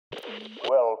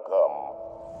Welcome,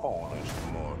 foolish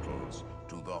mortals,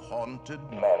 to the Haunted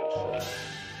Mansion.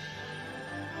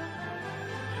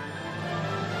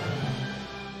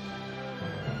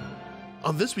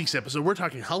 On this week's episode, we're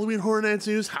talking Halloween Horror Nights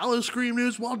news, Howl-o-Scream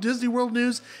news, Walt Disney World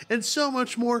news, and so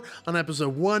much more on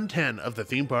episode 110 of the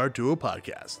Theme Park Duo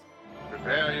podcast.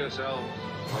 Prepare yourselves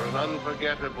for an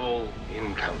unforgettable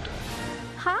encounter.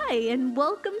 Hi, and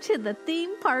welcome to the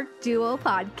Theme Park Duo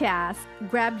podcast.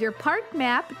 Grab your park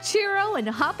map, churro, and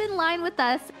hop in line with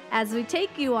us as we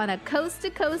take you on a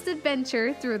coast-to-coast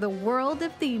adventure through the world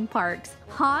of theme parks,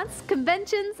 haunts,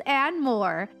 conventions, and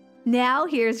more. Now,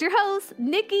 here's your hosts,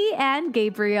 Nikki and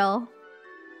Gabriel.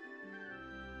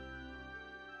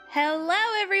 Hello,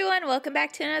 everyone. Welcome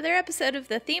back to another episode of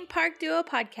the Theme Park Duo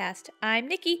podcast. I'm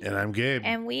Nikki. And I'm Gabe.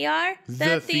 And we are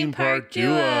the Theme Park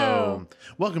Duo.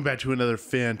 Welcome back to another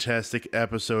fantastic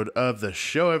episode of the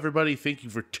show, everybody. Thank you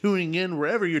for tuning in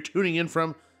wherever you're tuning in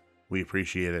from. We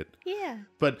appreciate it. Yeah.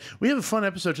 But we have a fun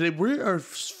episode today. We are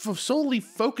solely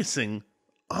focusing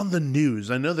on the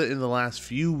news. I know that in the last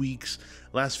few weeks,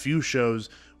 last few shows,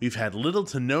 we've had little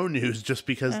to no news just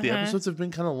because the episodes have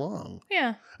been kind of long.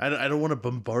 Yeah. I don't want to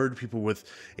bombard people with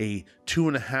a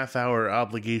 2.5 hour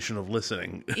obligation of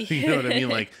listening. You know what I mean?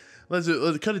 Like, let's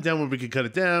cut it down when we can cut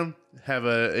it down, have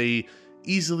a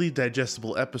easily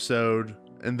digestible episode,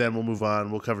 and then we'll move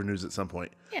on. We'll cover news at some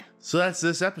point. Yeah. So that's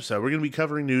this episode. We're going to be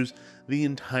covering news the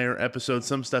entire episode.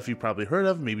 Some stuff you've probably heard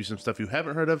of, maybe some stuff you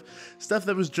haven't heard of, stuff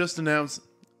that was just announced,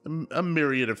 a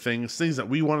myriad of things that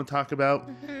we want to talk about.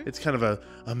 It's kind of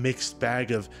a mixed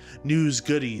bag of news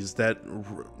goodies that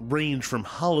range from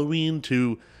Halloween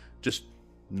to just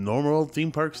normal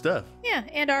theme park stuff. Yeah,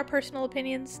 and our personal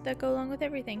opinions that go along with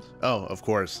everything. Oh, of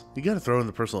course. You got to throw in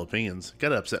the personal opinions. Got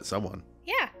to upset someone.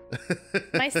 Yeah.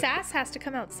 My sass has to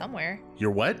come out somewhere.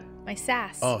 Your what? My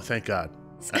sass. Oh, thank God.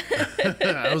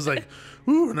 I was like,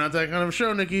 ooh, not that kind of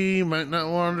show, Nikki. You might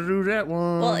not want to do that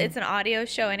one. Well, it's an audio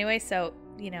show anyway, so,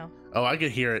 you know. Oh, I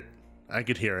could hear it.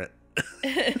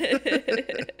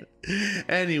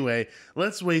 Anyway,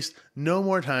 let's waste no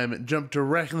more time and jump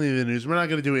directly into the news. We're not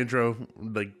going to do intro,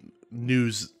 like,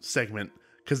 news segment,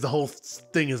 because the whole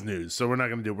thing is news, so we're not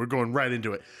going to do it. We're going right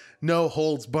into it. No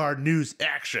holds barred news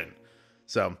action.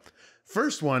 So,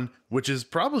 first one, which is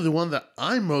probably the one that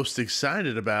I'm most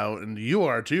excited about, and you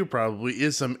are too probably,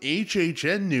 is some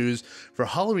HHN news for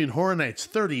Halloween Horror Nights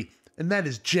 30, and that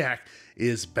is Jack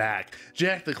is back.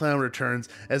 Jack the Clown returns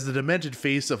as the demented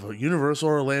face of Universal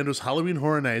Orlando's Halloween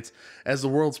Horror Nights as the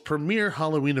world's premier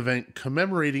Halloween event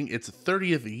commemorating its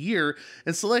 30th year,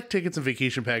 and select tickets and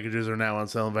vacation packages are now on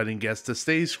sale, inviting guests to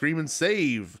stay, scream, and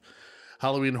save.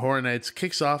 Halloween Horror Nights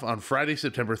kicks off on Friday,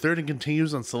 September 3rd and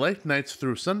continues on select nights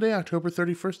through Sunday, October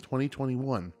 31st,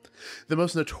 2021. The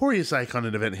most notorious icon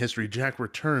in event history, Jack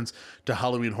returns to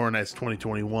Halloween Horror Nights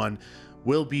 2021,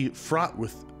 will be fraught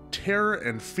with terror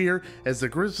and fear as the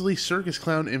grisly circus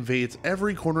clown invades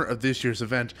every corner of this year's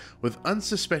event with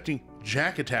unsuspecting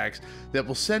Jack attacks that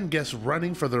will send guests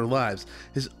running for their lives.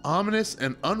 His ominous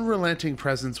and unrelenting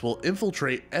presence will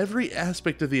infiltrate every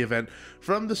aspect of the event,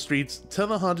 from the streets to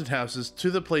the haunted houses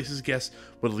to the places guests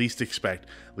would least expect,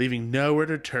 leaving nowhere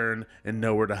to turn and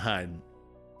nowhere to hide.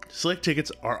 Select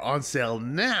tickets are on sale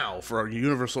now for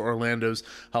Universal Orlando's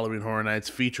Halloween Horror Nights,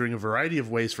 featuring a variety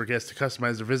of ways for guests to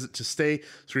customize their visit to stay,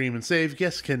 scream, and save.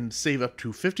 Guests can save up to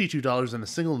 $52 on a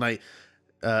single night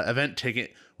event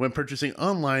ticket when purchasing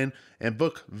online, and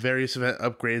book various event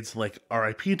upgrades like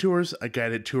RIP tours, a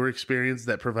guided tour experience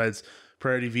that provides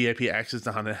priority VIP access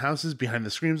to haunted houses, behind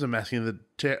the screams and masking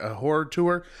the horror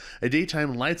tour, a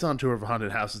daytime lights on tour of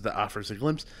haunted houses that offers a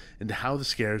glimpse into how the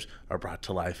scares are brought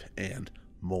to life, and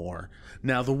more.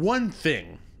 Now, the one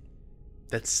thing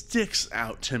that sticks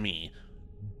out to me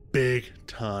big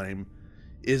time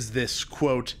is this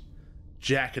quote,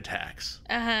 Jack attacks.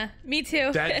 Me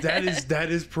too. that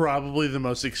is probably the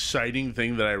most exciting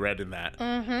thing that I read in that.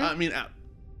 I mean,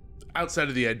 outside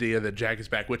of the idea that Jack is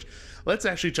back, which, let's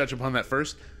actually touch upon that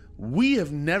first. We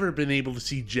have never been able to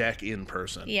see Jack in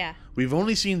person. Yeah. We've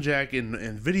only seen Jack in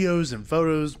videos and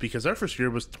photos because our first year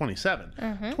was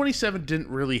 27. 27 didn't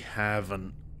really have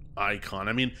an icon.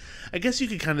 I mean, I guess you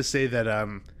could kind of say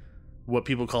that what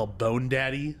people call Bone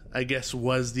Daddy, I guess,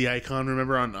 was the icon.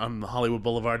 Remember on Hollywood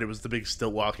Boulevard, it was the big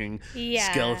stilt walking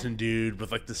skeleton dude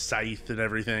with like the scythe and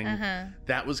everything.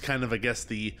 That was kind of, I guess,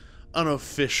 the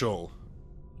unofficial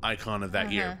icon of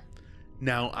that year.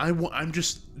 Now, I'm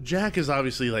just, Jack is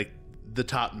obviously like the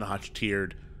top-notch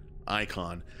tiered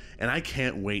icon, and I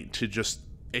can't wait to just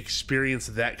experience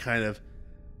that kind of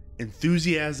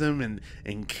enthusiasm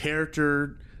and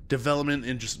character development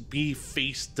and just be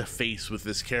face to face with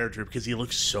this character because he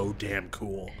looks so damn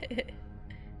cool.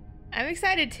 I'm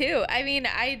excited too. I mean,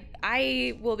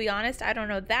 I will be honest, I don't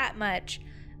know that much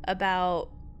about,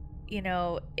 you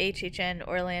know, HHN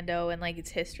Orlando and like its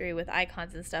history with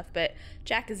icons and stuff, but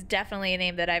Jack is definitely a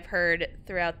name that I've heard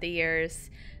throughout the years,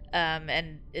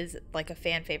 and is like a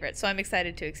fan favorite. So I'm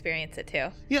excited to experience it too.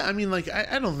 Yeah, I mean, like,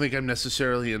 I don't think I'm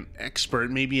necessarily an expert.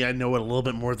 Maybe I know it a little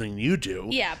bit more than you do.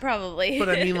 Yeah, probably. But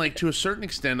I mean, like, to a certain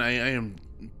extent, I am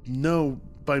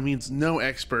by means no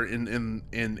expert in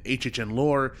HHN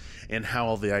lore and how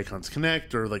all the icons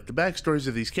connect or like the backstories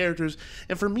of these characters.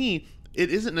 And for me,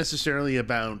 it isn't necessarily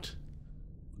about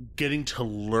getting to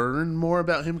learn more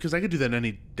about him, because I could do that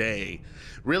any day.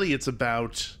 Really, it's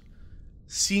about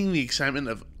seeing the excitement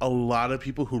of a lot of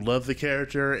people who love the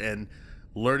character and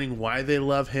learning why they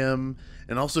love him,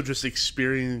 and also just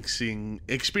experiencing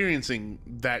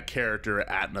that character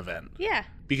at an event. Yeah.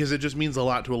 Because it just means a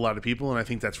lot to a lot of people, and I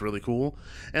think that's really cool.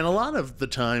 And a lot of the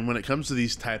time when it comes to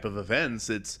these type of events,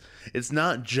 it's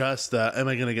not just am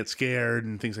I going to get scared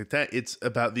and things like that. It's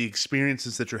about the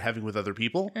experiences that you're having with other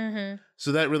people. Mm-hmm.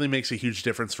 So that really makes a huge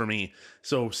difference for me.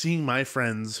 So seeing my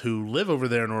friends who live over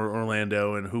there in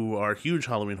Orlando and who are huge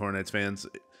Halloween Horror Nights fans,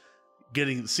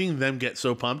 seeing them get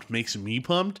so pumped makes me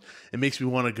pumped. It makes me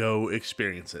want to go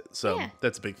experience it. So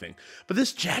that's a big thing. But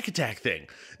this Jack Attack thing,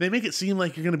 they make it seem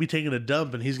like you're going to be taking a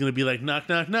dump and he's going to be like, knock,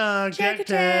 knock, knock, Jack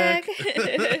Attack.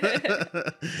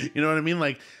 You know what I mean?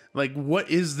 Like what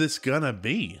is this gonna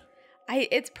be?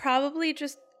 It's probably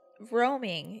just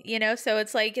roaming, you know, so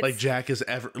it's like Jack is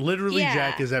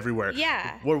Jack is everywhere.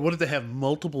 Yeah. What if they have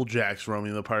multiple Jacks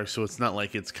roaming the park, so it's not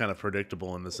like it's kind of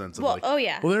predictable in the sense of oh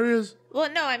yeah, well, there he is.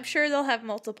 Well, no, I'm sure they'll have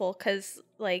multiple, because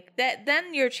like that,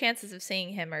 then your chances of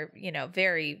seeing him are, you know,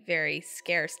 very, very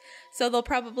scarce. So they'll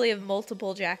probably have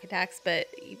multiple Jack Attacks, but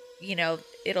you know,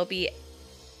 it'll be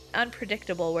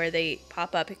unpredictable where they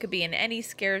pop up. It could be in any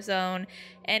scare zone,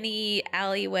 any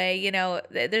alleyway, you know,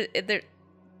 they're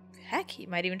heck, he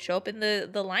might even show up in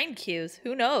the line queues.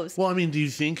 Who knows? Well, I mean, do you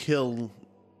think he'll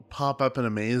pop up in a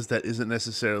maze that isn't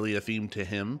necessarily a theme to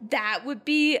him? That would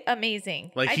be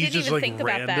amazing. Like, he's just like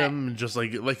random, and just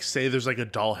like say there's like a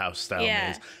dollhouse style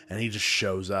maze, and he just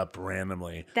shows up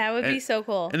randomly. That would be so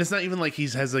cool. And it's not even like he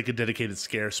has like a dedicated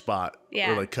scare spot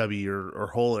or like cubby or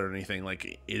hole or anything.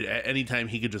 Like at any time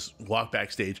he could just walk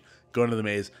backstage, go into the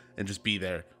maze, and just be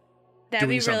there. That'd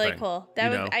be really cool.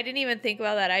 I didn't even think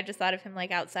about that. I just thought of him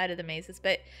like outside of the mazes,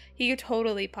 but he could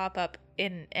totally pop up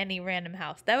in any random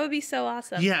house. That would be so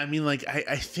awesome. Yeah, I mean, like,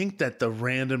 I think that the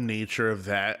random nature of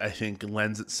that, I think,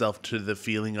 lends itself to the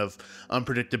feeling of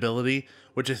unpredictability,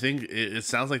 which I think it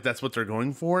sounds like that's what they're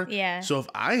going for. Yeah. So if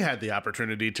I had the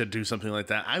opportunity to do something like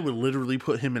that, I would literally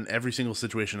put him in every single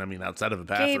situation. I mean, outside of a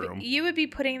bathroom. Gabe, you would be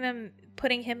putting him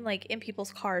like in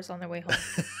people's cars on their way home.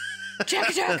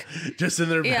 Jack. Just in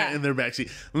their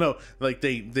backseat. No, like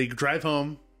they drive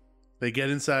home, they get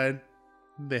inside,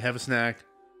 they have a snack,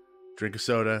 drink a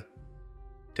soda,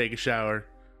 take a shower,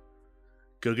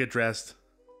 go get dressed,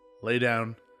 lay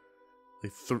down.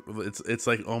 It's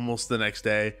like almost the next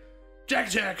day.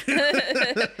 Jack.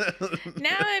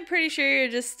 Now I'm pretty sure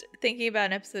you're just thinking about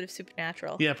an episode of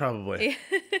Supernatural. Yeah, probably.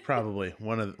 Probably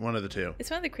one of the two. It's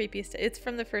one of the creepiest. It's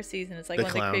from the first season. It's like the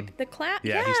one clown. of the clown.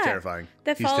 Yeah, he's terrifying.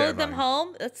 That followed them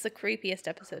home. That's the creepiest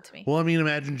episode to me. Well, I mean,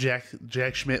 imagine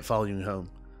Jack Schmidt following you home.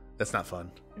 That's not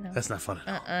fun. No. That's not fun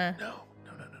at all. No.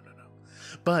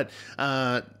 But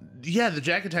yeah, the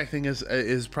Jack Attack thing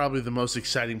is probably the most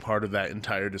exciting part of that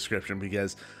entire description,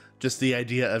 because just the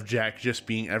idea of Jack just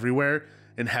being everywhere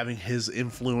and having his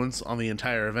influence on the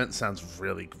entire event sounds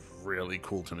really, really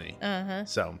cool to me.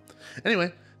 So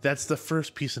anyway, that's the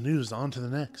first piece of news. On to the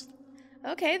next.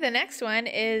 Okay, the next one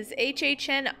is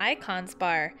HHN Icons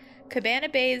Bar. Cabana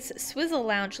Bay's Swizzle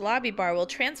Lounge lobby bar will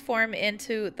transform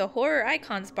into the Horror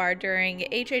Icons Bar during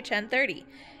HHN 30.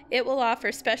 It will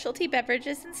offer specialty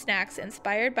beverages and snacks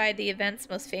inspired by the event's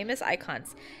most famous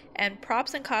icons, and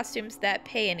props and costumes that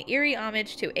pay an eerie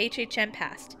homage to HHN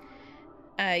past.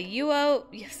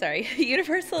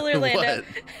 Universal Orlando.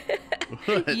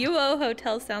 What? UO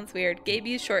Hotel sounds weird. Gabe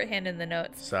used shorthand in the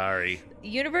notes. Sorry.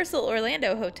 Universal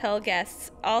Orlando hotel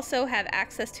guests also have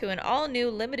access to an all-new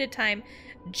limited-time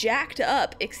jacked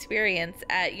up experience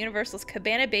at Universal's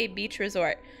Cabana Bay Beach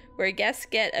Resort, where guests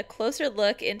get a closer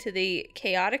look into the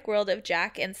chaotic world of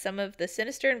Jack and some of the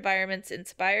sinister environments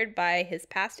inspired by his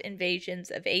past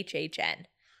invasions of HHN.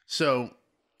 So,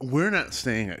 we're not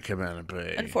staying at Cabana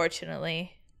Bay.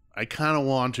 Unfortunately. I kind of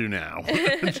want to now,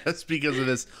 just because of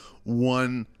this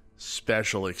one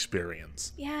special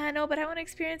experience. Yeah, I know, but I want to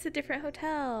experience a different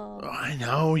hotel. Oh, I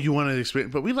know you want to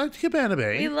experience, but we liked Cabana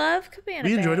Bay. We love Cabana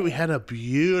We enjoyed Bay. it. We had a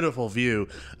beautiful view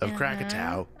of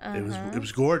Krakatoa. It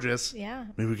was gorgeous. Yeah.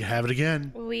 Maybe we could have it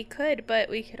again. We could, but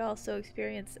we could also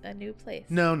experience a new place.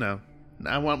 No.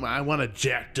 I want a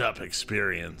jacked up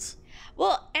experience.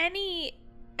 Well, any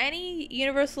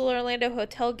Universal Orlando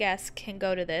hotel guest can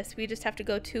go to this. We just have to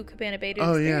go to Cabana Bay to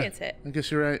experience it. I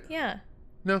guess you're right. Yeah.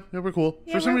 No, we're cool.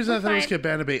 Yeah, For some reason, I thought it was fine.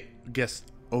 Cabana Bay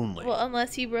guests only. Well,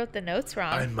 unless you wrote the notes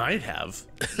wrong. I might have.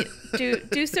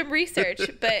 do some research,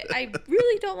 but I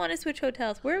really don't want to switch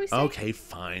hotels. Where are we staying? Okay,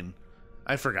 fine.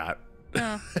 I forgot.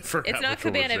 Oh. I forgot. It's not which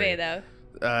one we're Cabana Bay, staying.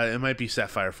 though. It might be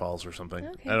Sapphire Falls or something.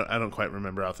 Okay. I don't quite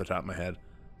remember off the top of my head.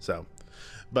 So,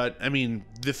 but I mean,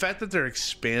 the fact that they're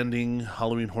expanding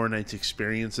Halloween Horror Nights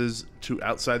experiences to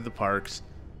outside the parks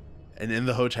and in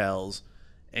the hotels,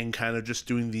 and kind of just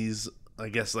doing these, I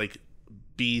guess, like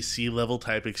B-C level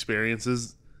type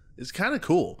experiences is kind of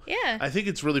cool. Yeah. I think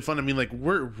it's really fun. I mean, like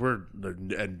we're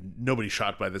nobody's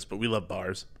shocked by this, but we love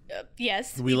bars.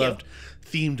 Yes, We do. loved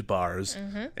themed bars,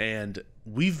 and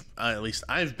we've at least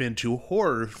I've been to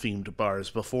horror themed bars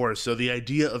before. So the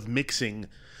idea of mixing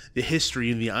the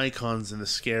history and the icons and the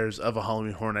scares of a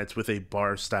Halloween Horror Nights with a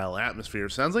bar style atmosphere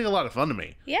sounds like a lot of fun to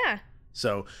me. Yeah.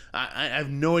 So I have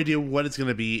no idea what it's going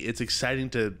to be. It's exciting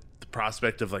to the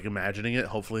prospect of like imagining it.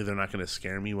 Hopefully they're not going to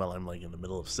scare me while I'm like in the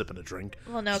middle of sipping a drink.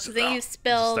 Well, no, Just, because then you just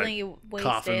spill start and you waste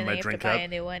coughing it and my then you have to drink buy up. a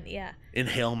new one. Yeah.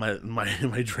 Inhale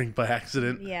my drink by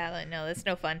accident. Yeah, like, no, that's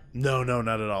no fun. No,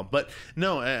 not at all. But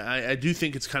no, I do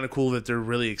think it's kind of cool that they're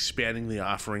really expanding the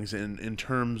offerings in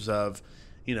terms of,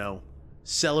 you know,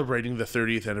 celebrating the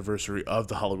 30th anniversary of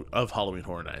Halloween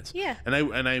Horror Nights. Yeah. And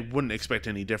I wouldn't expect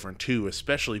any different too,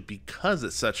 especially because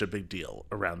it's such a big deal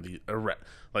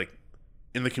like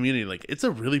in the community. Like it's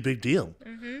a really big deal.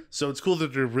 So it's cool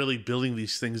that they're really building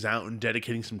these things out and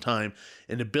dedicating some time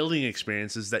into building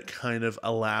experiences that kind of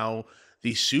allow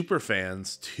these super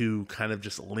fans to kind of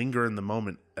just linger in the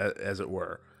moment, as it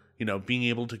were. You know, being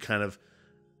able to kind of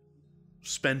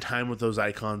spend time with those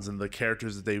icons and the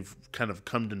characters that they've kind of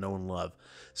come to know and love.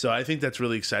 So I think that's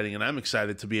really exciting, and I'm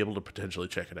excited to be able to potentially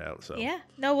check it out. So Yeah.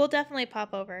 No, we'll definitely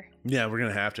pop over. yeah, we're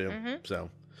gonna have to.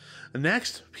 So the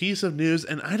next piece of news,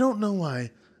 and I don't know why,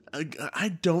 I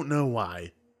don't know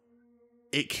why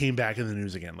it came back in the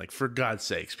news again. Like, for God's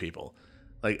sakes, people,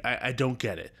 like I don't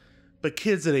get it. But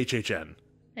kids at HHN,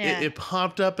 Yeah. it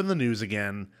popped up in the news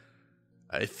again.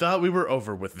 I thought we were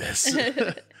over with this.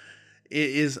 It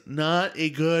is not a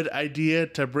good idea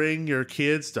to bring your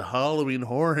kids to Halloween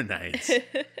Horror Nights.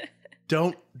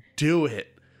 Don't do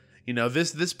it. You know,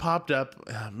 this popped up,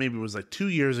 maybe it was like 2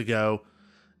 years ago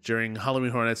during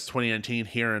Halloween Horror Nights 2019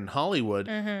 here in Hollywood,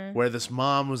 where this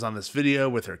mom was on this video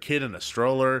with her kid in a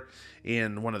stroller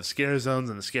in one of the scare zones,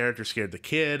 and the scare actor scared the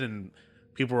kid, and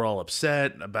people were all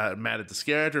mad at the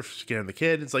scare actor for scaring the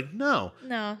kid. It's like, no.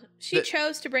 No, she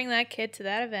chose to bring that kid to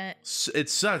that event. It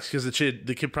sucks because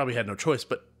the kid probably had no choice,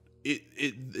 but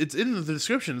it's in the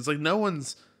description. It's like, no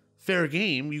one's fair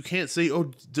game. You can't say,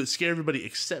 oh, to scare everybody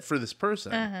except for this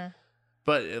person.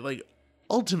 But like,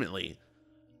 ultimately,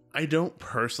 I don't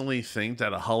personally think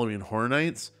that a Halloween Horror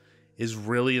Nights is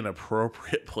really an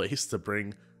appropriate place to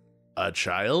bring a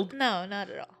child. No, not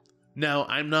at all. Now,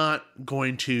 I'm not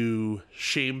going to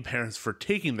shame parents for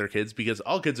taking their kids because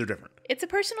all kids are different. It's a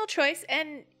personal choice,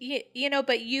 and you know,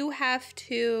 but you have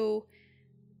to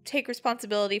take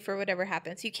responsibility for whatever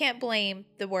happens. You can't blame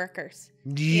the workers.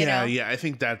 Yeah, you know? I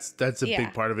think that's a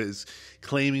big part of it, is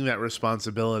claiming that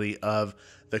responsibility of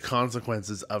the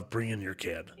consequences of bringing your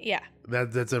kid. Yeah.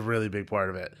 That's a really big part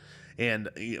of it. And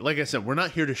like I said, we're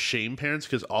not here to shame parents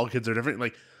because all kids are different.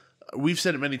 Like, we've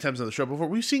said it many times on the show before.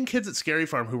 We've seen kids at Scary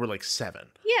Farm who were like 7.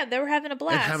 Yeah, they were having a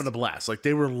blast. And having a blast. Like,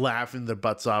 they were laughing their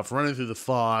butts off, running through the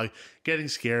fog, getting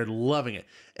scared, loving it.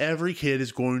 Every kid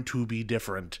is going to be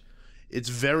different. It's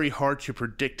very hard to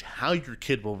predict how your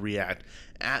kid will react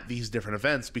at these different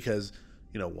events because,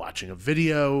 you know, watching a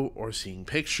video or seeing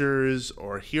pictures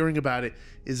or hearing about it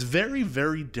is very,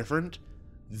 very different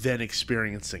than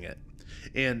experiencing it.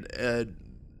 And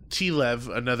T-Lev,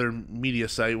 another media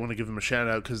site, I want to give them a shout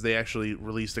out because they actually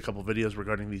released a couple videos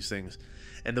regarding these things.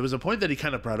 And there was a point that he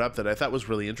kind of brought up that I thought was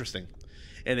really interesting.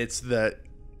 And it's that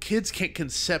kids can't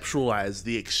conceptualize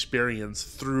the experience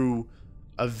through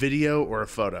a video or a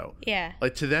photo. Yeah.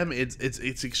 Like, to them,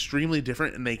 it's extremely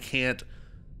different, and they can't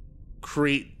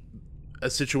create a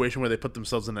situation where they put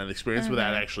themselves in that experience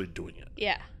without actually doing it.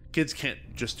 Yeah. Kids can't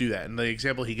just do that. And the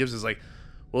example he gives is like,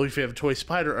 well, if you have a toy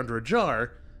spider under a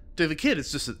jar, to the kid,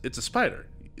 it's a spider.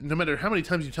 No matter how many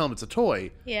times you tell him it's a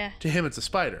toy, Yeah. to him it's a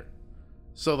spider.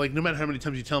 So, like, no matter how many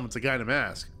times you tell them it's a guy in a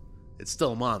mask, it's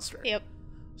still a monster. Yep.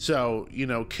 So, you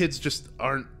know, kids just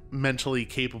aren't mentally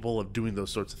capable of doing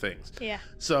those sorts of things. Yeah.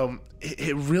 So,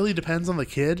 it really depends on the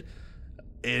kid.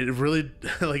 It really,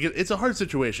 like, it's a hard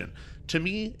situation. To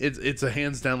me, it's a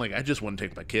hands down, like, I just wouldn't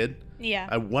take my kid.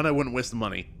 Yeah. One, I wouldn't waste the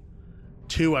money.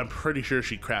 Two, I'm pretty sure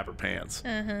she'd crap her pants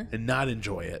and not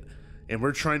enjoy it. And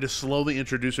we're trying to slowly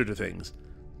introduce her to things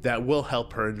that will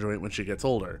help her enjoy it when she gets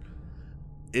older.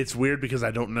 It's weird because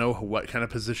I don't know what kind of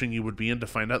position you would be in to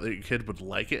find out that your kid would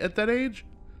like it at that age.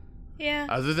 Yeah.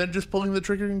 Other than just pulling the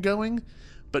trigger and going.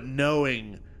 But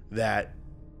knowing that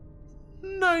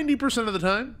 90% of the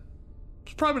time,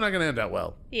 it's probably not going to end out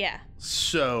well. Yeah.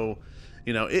 So,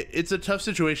 you know, it's a tough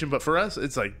situation. But for us,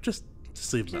 it's like, just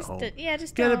leave them at home.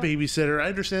 Just get a don't. babysitter. I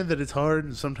understand that it's hard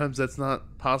and sometimes that's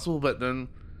not possible, but then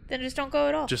just don't go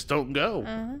at all. just don't go.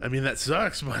 I mean, that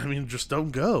sucks, but I mean, just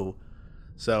don't go.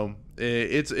 So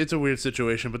it's a weird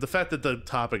situation, but the fact that the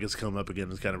topic has come up again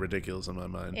is kind of ridiculous in my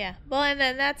mind. Yeah. Well, and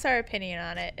then that's our opinion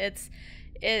on it.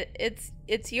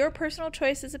 It's your personal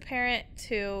choice as a parent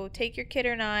to take your kid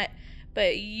or not,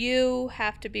 but you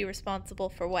have to be responsible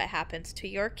for what happens to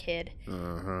your kid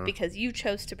because you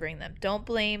chose to bring them. Don't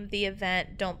blame the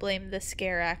event. Don't blame the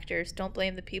scare actors. Don't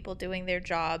blame the people doing their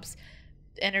jobs,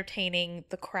 entertaining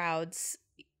the crowds.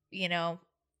 You know,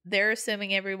 they're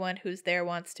assuming everyone who's there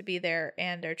wants to be there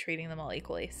and are treating them all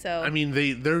equally. So I mean,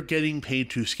 they're getting paid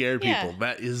to scare people.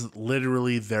 That is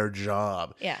literally their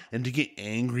job. Yeah. And to get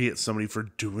angry at somebody for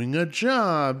doing a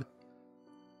job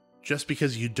just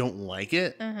because you don't like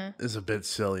it is a bit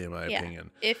silly in my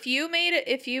opinion. If you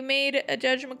made a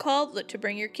judgment call to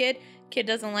bring your kid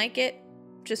doesn't like it,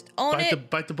 just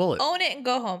Bite the bullet. Own it and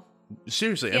go home.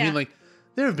 Seriously. Yeah. I mean, like,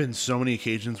 there have been so many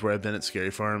occasions where I've been at Scary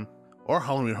Farm or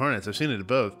Halloween Hornets. I've seen it at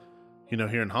both, you know,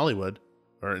 here in Hollywood,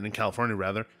 or in California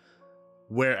rather,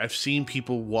 where I've seen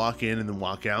people walk in and then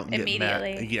walk out and get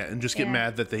mad. Yeah, and just get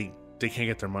mad that they can't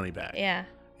get their money back. Yeah.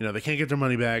 You know, they can't get their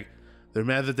money back. They're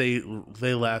mad that they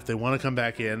left. They want to come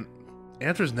back in.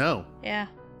 Answer is no. Yeah.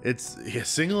 It's a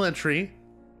single entry.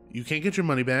 You can't get your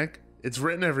money back. It's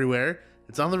written everywhere.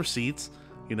 It's on the receipts.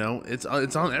 You know, it's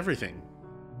on everything.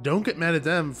 Don't get mad at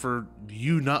them for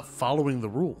you not following the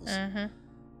rules.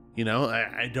 You know,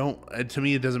 I don't. To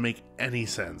me, it doesn't make any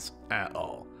sense at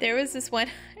all. There was this one.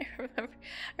 I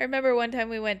remember one time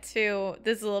we went to.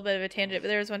 This is a little bit of a tangent, but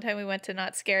there was one time we went to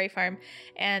Not Scary Farm,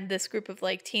 and this group of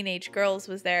like teenage girls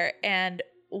was there, and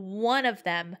one of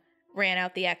them ran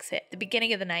out the exit at the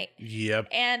beginning of the night. Yep.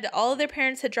 And all of their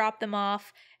parents had dropped them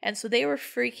off, and so they were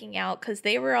freaking out because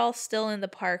they were all still in the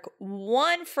park.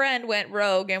 One friend went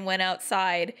rogue and went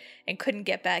outside and couldn't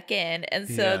get back in, and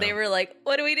so they were like,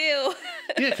 "What do we do?"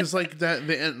 Yeah, because like that,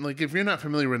 like if you're not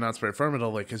familiar with Knott's Berry Farm at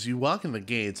all, like as you walk in the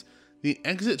gates, the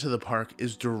exit to the park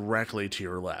is directly to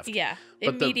your left. Yeah,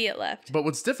 but immediate left. But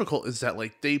what's difficult is that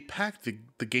like they pack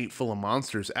the gate full of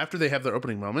monsters after they have their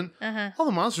opening moment. All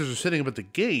the monsters are sitting up at the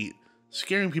gate,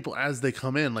 scaring people as they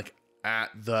come in, like at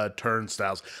the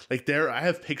turnstiles. Like I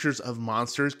have pictures of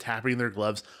monsters tapping their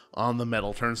gloves on the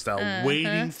metal turnstile,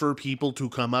 waiting for people to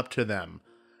come up to them.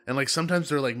 And like sometimes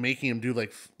they're like making them do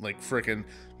like frickin'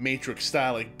 Matrix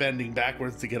style, like bending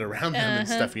backwards to get around them and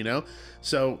stuff, you know?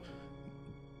 So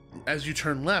as you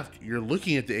turn left, you're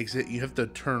looking at the exit. You have to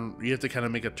kind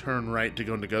of make a turn right to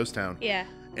go into Ghost Town. Yeah.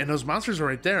 And those monsters are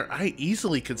right there. I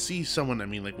easily could see someone. I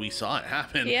mean, like we saw it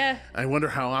happen. Yeah. I wonder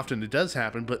how often it does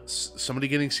happen, but somebody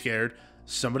getting scared,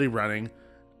 somebody running.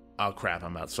 Oh crap!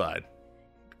 I'm outside.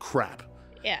 Crap.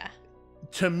 Yeah.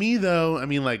 To me, though, I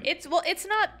mean, like it's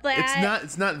not that.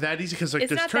 It's not that easy because like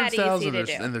there's not that turnstiles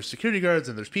easy and there's security guards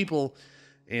and there's people,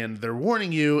 and they're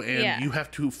warning you, and you have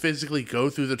to physically go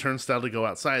through the turnstile to go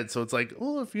outside. So it's like,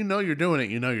 well, if you know you're doing it,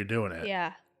 you know you're doing it.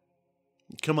 Yeah.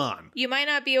 Come on. You might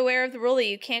not be aware of the rule that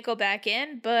you can't go back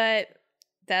in, but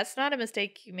that's not a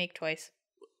mistake you make twice.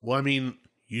 Well, I mean,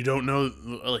 you don't know,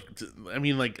 like, I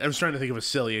mean, like, I was trying to think of a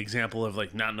silly example of,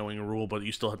 like, not knowing a rule, but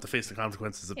you still have to face the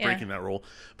consequences of breaking that rule.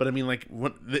 But, I mean, like,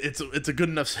 it's a good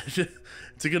enough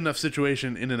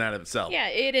situation in and out of itself. Yeah,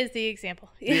 it is the example.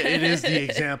 Yeah, it is the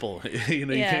example. You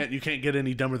know, you can't get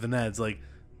any dumber than that. It's like,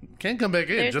 can't come back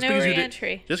in. There's Just no because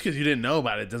re-entry. Just because you didn't know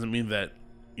about it doesn't mean that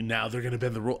now they're going to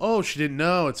bend the rule. Oh, she didn't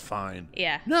know. It's fine.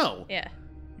 Yeah. No. Yeah.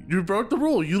 You broke the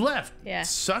rule. You left. Yeah.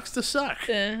 Sucks to suck.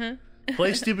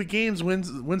 Play stupid games,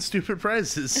 win stupid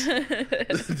prizes.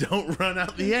 Don't run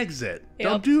out the exit.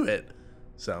 Don't do it.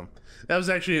 So that was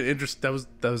actually an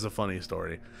that was a funny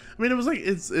story. I mean, it was like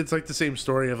it's like the same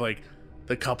story of like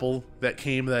the couple that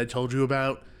came that I told you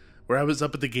about, where I was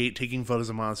up at the gate taking photos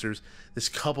of monsters. This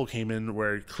couple came in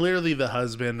where clearly the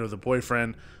husband or the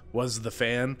boyfriend was the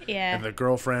fan. Yeah. And the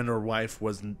girlfriend or wife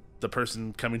was the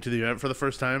person coming to the event for the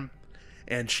first time.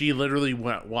 And she literally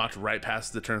walked right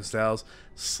past the turnstiles.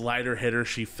 Slider hit her.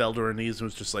 She fell to her knees and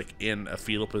was just like in a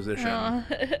fetal position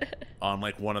on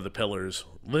like one of the pillars,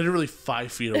 literally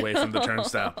 5 feet away from the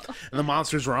turnstile. And the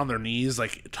monsters were on their knees,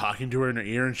 like talking to her in her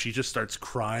ear, and she just starts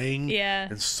crying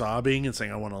and sobbing and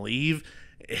saying, "I want to leave."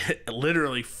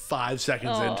 Literally 5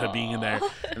 seconds into being in there,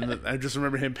 and I just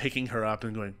remember him picking her up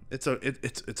and going, "It's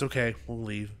okay. We'll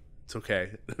leave. It's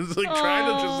okay." It's like trying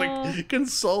to just like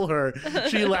console her.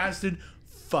 She lasted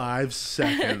 5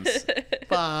 seconds.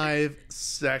 5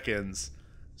 seconds.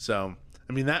 So,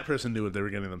 I mean, that person knew what they were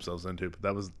getting themselves into, but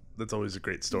that's always a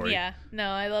great story. Yeah. No,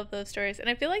 I love those stories. And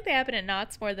I feel like they happen at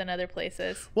Knott's more than other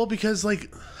places. Well, because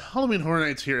like Halloween Horror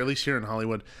Nights here, at least here in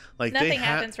Hollywood, like nothing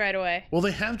happens right away. Well,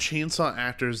 they have chainsaw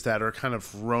actors that are kind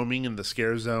of roaming in the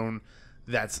scare zone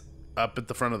that's up at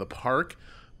the front of the park,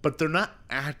 but they're not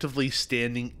actively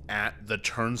standing at the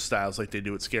turnstiles like they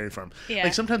do at Scary Farm. Yeah.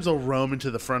 Like sometimes they'll roam into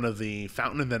the front of the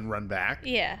fountain and then run back.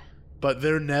 Yeah. But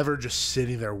they're never just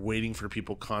sitting there waiting for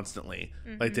people constantly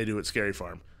like they do at Scary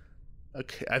Farm.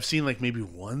 Okay, I've seen like maybe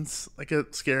once like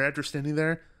a scare actor standing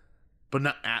there, but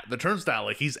not at the turnstile.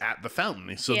 Like he's at the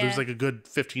fountain. So there's like a good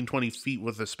 15, 20 feet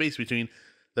worth of space between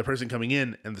the person coming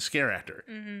in and the scare actor.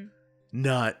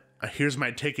 Not here's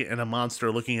my ticket and a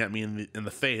monster looking at me in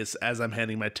the face as I'm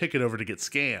handing my ticket over to get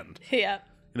scanned. Yeah.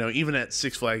 You know, even at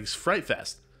Six Flags Fright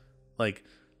Fest, like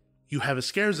you have a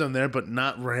scare zone there, but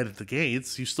not right at the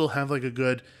gates. You still have like a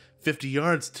good 50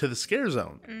 yards to the scare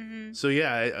zone. So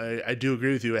yeah, I do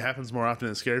agree with you. It happens more often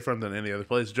at Scary Farm than any other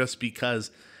place, just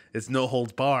because it's no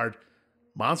holds barred.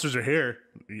 Monsters are here.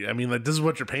 I mean, like this is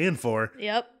what you're paying for.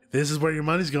 Yep. This is where your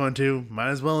money's going to. Might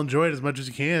as well enjoy it as much as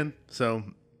you can. So,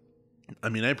 I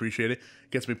mean, I appreciate it.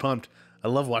 It gets me pumped. I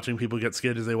love watching people get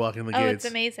scared as they walk in the gates. Oh, it's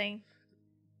amazing.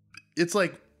 It's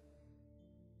like...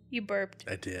 You burped.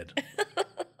 I did.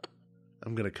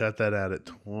 I'm going to cut that out at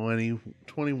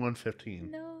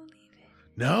 21:15. No, leave it.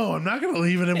 No, I'm not going to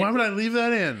leave it in. Why would I leave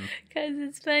that in? Because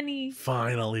it's funny.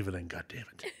 Fine, I'll leave it in. God damn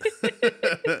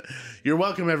it. You're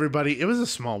welcome, everybody. It was a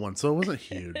small one, so it wasn't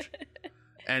huge.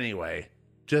 Anyway...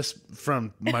 Just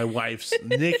from my wife's,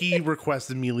 Nikki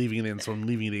requested me leaving it in, so I'm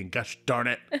leaving it in. Gosh darn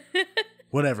it!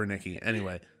 Whatever, Nikki.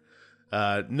 Anyway,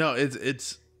 no,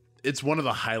 it's one of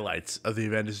the highlights of the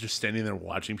event is just standing there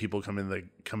watching people come in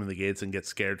the gates and get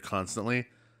scared constantly.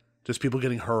 Just people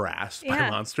getting harassed by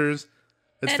monsters.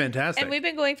 It's fantastic. And we've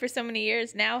been going for so many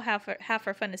years now. Half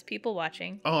our fun is people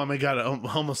watching. Oh my god!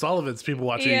 Almost all of it's people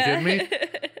watching. Are you kidding me?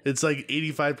 It's like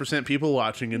 85% people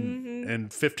watching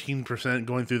and 15%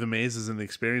 going through the mazes and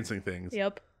experiencing things.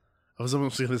 Yep. I was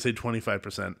almost going to say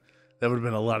 25%. That would have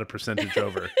been a lot of percentage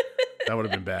over. That would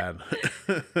have been bad.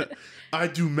 I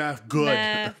do math good.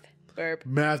 Math. Burp.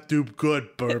 Math do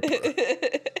good. Burp.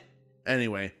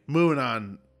 Anyway, moving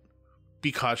on.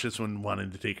 Be cautious when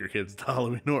wanting to take your kids to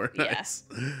Halloween Horror Nights.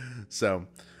 So,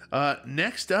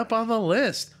 next up on the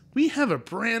list, we have a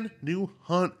brand new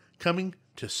haunt coming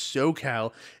to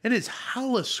SoCal, and it's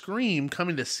Howl-o-Scream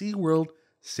coming to SeaWorld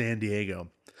San Diego.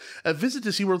 A visit to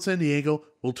SeaWorld San Diego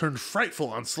will turn frightful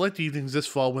on select evenings this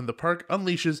fall when the park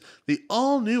unleashes the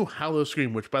all-new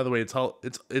Howl-o-Scream, which, by the way, it's all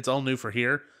new for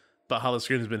here, but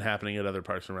Howl-o-Scream has been happening at other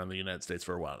parks around the United States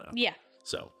for a while now. Yeah.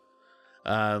 So,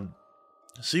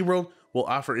 SeaWorld will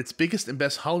offer its biggest and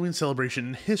best Halloween celebration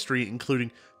in history,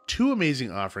 including 2 amazing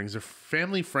offerings, a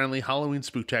family-friendly Halloween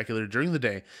spooktacular during the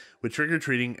day with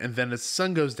trick-or-treating, and then as the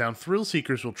sun goes down, thrill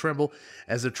seekers will tremble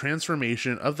as a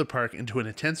transformation of the park into an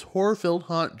intense horror-filled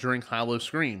haunt during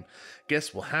Howl-o-Scream.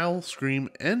 Guests will howl, scream,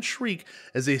 and shriek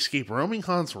as they escape roaming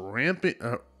haunts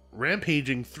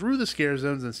rampaging through the scare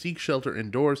zones and seek shelter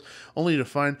indoors, only to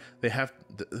find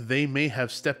they may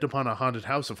have stepped upon a haunted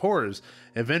house of horrors.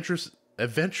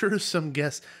 Adventuresome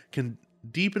guests can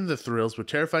deepen the thrills with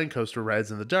terrifying coaster rides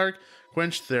in the dark,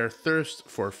 quench their thirst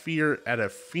for fear at a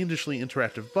fiendishly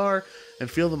interactive bar,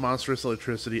 and feel the monstrous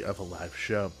electricity of a live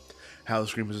show.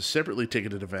 Howl-o-Scream is a separately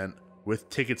ticketed event, with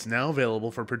tickets now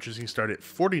available for purchasing start at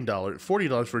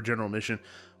 $40 for general admission,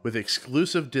 with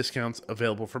exclusive discounts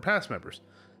available for pass members.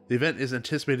 The event is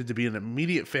anticipated to be an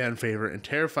immediate fan favorite and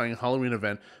terrifying Halloween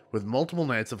event with multiple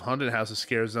nights of haunted houses,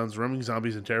 scare zones, roaming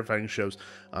zombies, and terrifying shows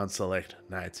on select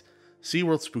nights.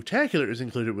 SeaWorld Spooktacular is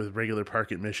included with regular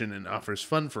park admission and offers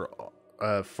fun for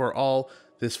all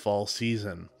this fall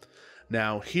season.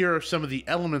 Now, here are some of the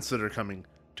elements that are coming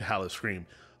to Howl-o-Scream.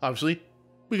 Obviously,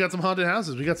 we got some haunted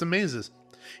houses, we got some mazes.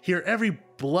 Hear every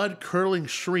blood-curdling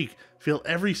shriek. Feel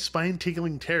every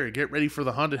spine-tingling terror. Get ready for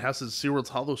the haunted house at SeaWorld's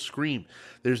Howl-o-Scream.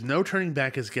 There's no turning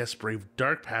back as guests brave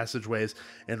dark passageways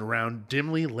and round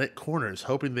dimly lit corners,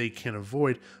 hoping they can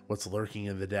avoid what's lurking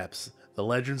in the depths. The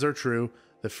legends are true,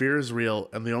 the fear is real,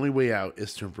 and the only way out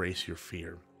is to embrace your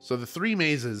fear. So the 3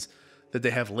 mazes that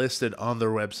they have listed on their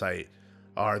website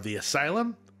are the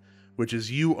Asylum, which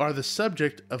is you are the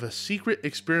subject of a secret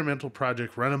experimental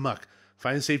project run amok.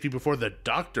 Find safety before the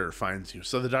doctor finds you.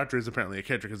 So the doctor is apparently a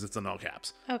character because it's in all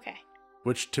caps. Okay.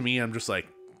 Which to me, I'm just like,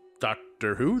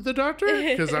 Doctor who? The doctor?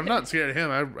 Because I'm not scared of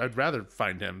him. I'd rather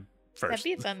find him first. That'd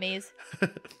be a fun maze.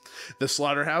 The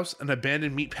Slaughterhouse, an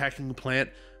abandoned meatpacking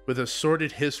plant with a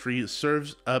sordid history,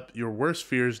 serves up your worst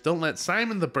fears. Don't let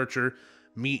Simon the Butcher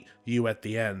meet you at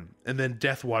the end. And then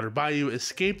Deathwater Bayou,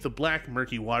 escape the black,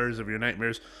 murky waters of your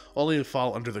nightmares, only to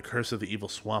fall under the curse of the evil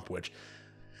Swamp Witch.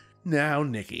 Now,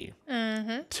 Nikki,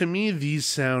 to me, these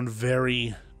sound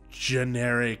very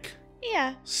generic,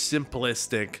 Yeah.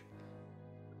 simplistic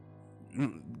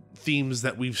themes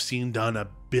that we've seen done a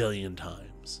billion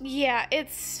times. Yeah,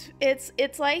 it's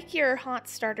like your haunt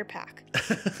starter pack.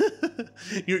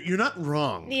 You're not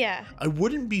wrong. Yeah. I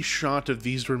wouldn't be shocked if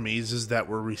these were mazes that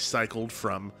were recycled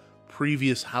from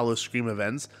previous Howl-o-Scream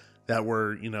events that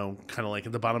were, you know, kind of like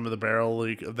at the bottom of the barrel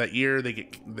like, of that year. They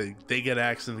get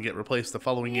axed and they get replaced the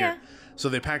following year. So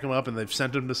they pack them up and they've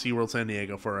sent them to SeaWorld San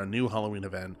Diego for a new Halloween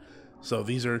event. So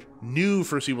these are new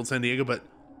for SeaWorld San Diego, but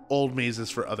old mazes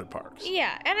for other parks.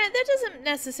 Yeah, and that doesn't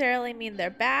necessarily mean they're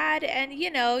bad. And, you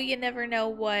know, you never know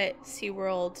what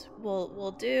SeaWorld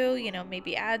will do, you know,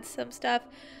 maybe add some stuff.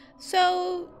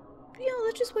 So, you know,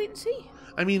 let's just wait and see.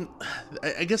 I mean,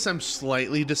 I guess I'm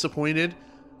slightly disappointed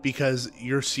because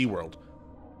you're SeaWorld.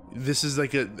 This is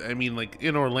like like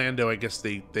in Orlando, I guess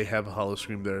they have a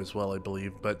Howl-o-Scream there as well, I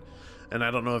believe. And I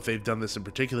don't know if they've done this in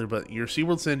particular, but you're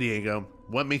SeaWorld San Diego.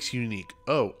 What makes you unique?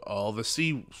 Oh, all the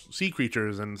sea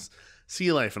creatures and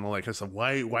sea life and all that kind of stuff.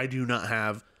 Why do you not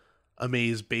have a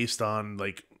maze based on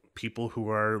like people who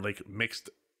are like mixed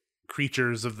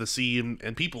creatures of the sea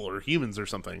and people or humans or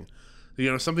something?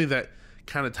 You know, something that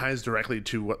kind of ties directly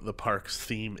to what the park's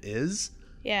theme is.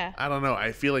 Yeah. I don't know.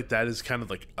 I feel like that is kind of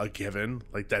like a given.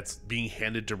 Like that's being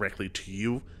handed directly to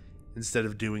you instead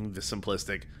of doing the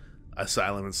simplistic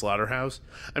Asylum and Slaughterhouse.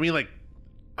 I mean, like,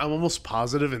 I'm almost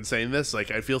positive in saying this.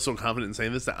 Like, I feel so confident in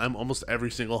saying this that I'm almost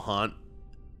every single haunt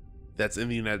that's in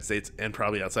the United States and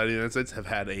probably outside of the United States have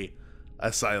had a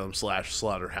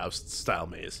Asylum/Slaughterhouse style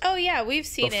maze. Oh, yeah. We've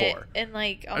seen before. it in,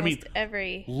 like, almost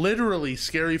every... Literally,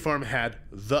 Scary Farm had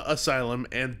the Asylum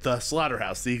and the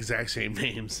Slaughterhouse, the exact same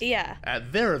names. Yeah.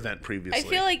 At their event previously. I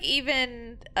feel like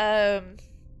even,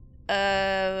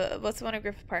 what's the one at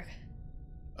Griffith Park?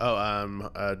 Oh,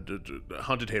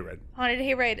 Haunted Hayride. Haunted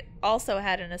Hayride also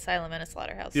had an Asylum and a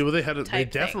Slaughterhouse. Yeah, well, they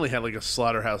definitely thing. had like a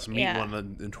Slaughterhouse meat Yeah. one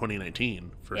in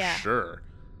 2019 for Yeah. sure.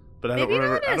 But I Maybe don't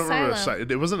remember. not an I don't remember.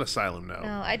 Asylum. It wasn't Asylum, no.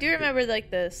 No, I do remember like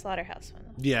the Slaughterhouse one.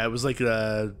 Yeah, it was like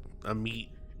a meat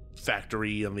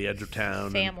factory on the edge of town.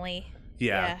 and- Family.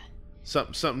 yeah,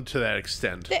 something to that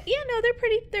extent.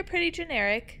 They're pretty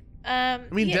generic. I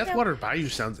mean, yeah, Deathwater Bayou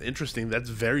sounds interesting. That's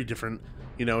very different.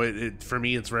 You know, it for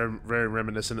me, it's very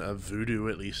reminiscent of Voodoo,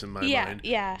 at least in my mind.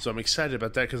 Yeah. So I'm excited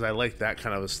about that because I like that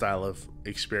kind of a style of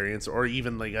experience, or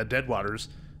even like Deadwaters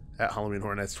at Halloween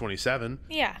Horror Nights 27.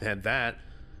 Yeah. They had that.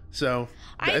 So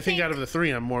I think out of the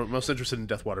three, I'm most interested in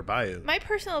Deathwater Bayou. My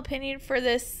personal opinion for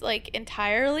this, like,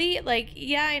 entirely, like,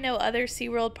 yeah, I know other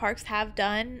SeaWorld parks have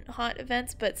done haunt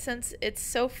events, but since it's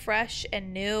so fresh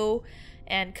and new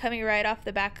and coming right off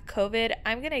the back of COVID,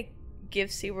 I'm going to give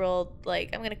SeaWorld,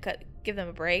 like, I'm going to give them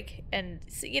a break and,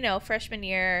 you know, freshman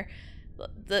year,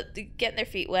 getting their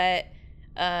feet wet.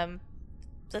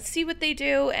 Let's see what they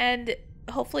do, and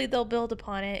hopefully they'll build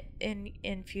upon it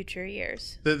in future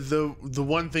years. The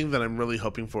one thing that I'm really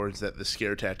hoping for is that the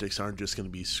scare tactics aren't just going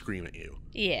to be scream at you.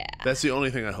 Yeah. That's the only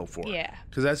thing I hope for. Yeah.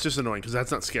 Because that's just annoying, because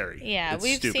that's not scary. Yeah, It's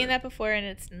we've stupid. seen that before, and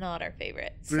it's not our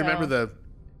favorite. So. Remember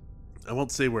I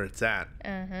won't say where it's at,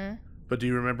 but do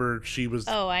you remember she was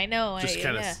Oh, I know. just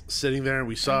kind of sitting there and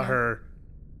we saw her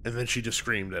and then she just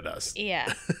screamed at us.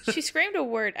 Yeah. She screamed a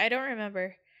word. I don't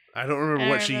remember. I don't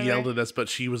remember what she yelled at us, but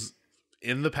she was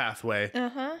in the pathway,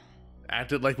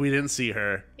 acted like we didn't see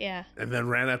her, and then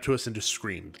ran up to us and just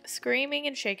screamed. Screaming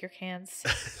and shake your cans.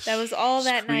 That was all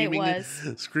that night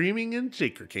was. Screaming and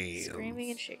shake your cans.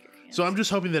 Screaming and shake your cans. So I'm just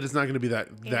hoping that it's not going to be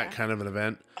that kind of an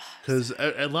event, because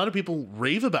a lot of people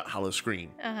rave about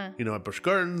Howl-o-Scream. You know, at Busch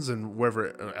Gardens and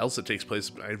wherever else it takes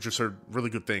place. I've just heard really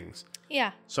good things.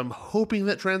 Yeah. So I'm hoping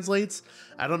that translates.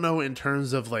 I don't know in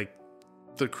terms of like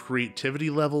the creativity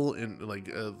level and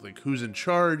like who's in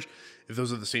charge, if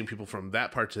those are the same people from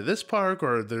that part to this park,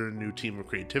 or are there a new team of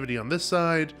creativity on this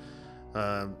side,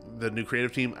 the new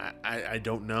creative team. I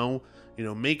don't know, you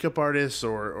know, makeup artists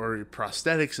or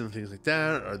prosthetics and things like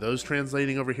that, are those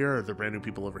translating over here? Are there brand new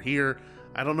people over here?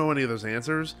 I don't know any of those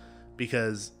answers,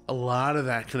 because a lot of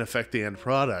that can affect the end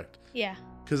product. Yeah.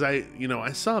 Because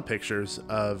I saw pictures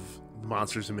of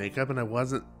monsters in makeup, and I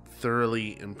wasn't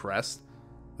thoroughly impressed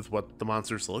with what the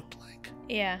monsters looked like.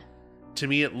 Yeah. To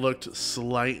me, it looked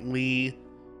slightly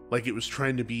like it was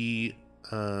trying to be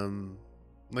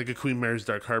like a Queen Mary's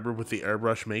Dark Harbor with the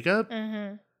airbrush makeup,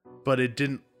 but it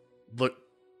didn't look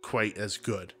quite as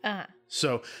good.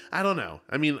 So I don't know.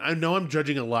 I mean, I know I'm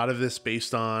judging a lot of this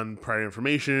based on prior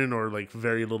information or like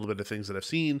very little bit of things that I've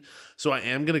seen. So I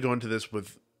am going to go into this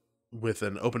with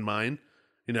an open mind,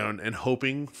 you know, and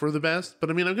hoping for the best. But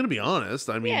I mean, I'm going to be honest.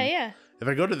 I mean, if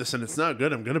I go to this and it's not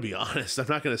good, I'm going to be honest. I'm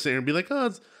not going to sit here and be like,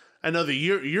 oh, I know that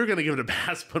you're going to give it a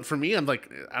pass. But for me, I'm like,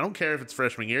 I don't care if it's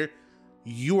freshman year.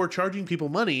 You are charging people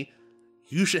money.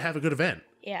 You should have a good event.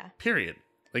 Yeah. Period.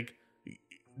 Like,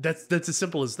 that's as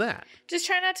simple as that. Just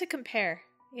try not to compare,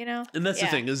 you know? And that's the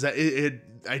thing, is that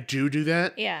I do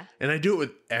that. Yeah. And I do it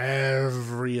with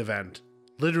every event.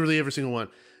 Literally every single one.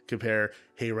 Compare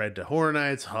Hayride to Horror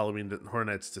Nights, Halloween to Horror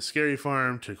Nights to Scary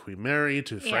Farm, to Queen Mary,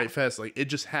 to Fright Fest. Like, it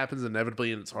just happens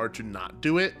inevitably, and it's hard to not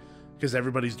do it because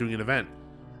everybody's doing an event.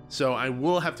 So I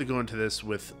will have to go into this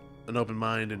with an open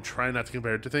mind and try not to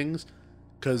compare it to things,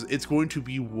 because it's going to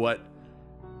be what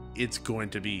it's going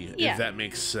to be, if that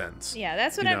makes sense. Yeah,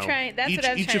 that's what I'm trying. That's what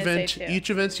I was trying to say too. Each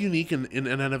event's unique in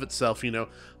and of itself. You know,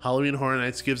 Halloween Horror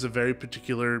Nights gives a very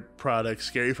particular product.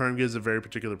 Scary Farm gives a very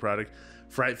particular product.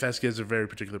 Fright Fest gives a very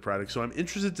particular product. So I'm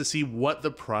interested to see what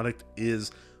the product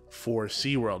is for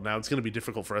SeaWorld. Now, it's going to be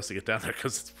difficult for us to get down there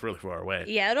because it's really far away.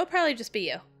 Yeah, it'll probably just be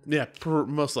you. Yeah,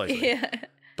 most likely. Yeah.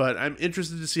 But I'm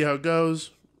interested to see how it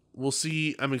goes. We'll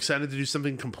see. I'm excited to do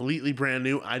something completely brand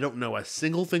new. I don't know a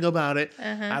single thing about it.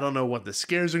 I don't know what the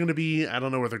scares are going to be. I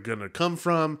don't know where they're going to come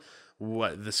from,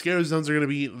 what the scare zones are going to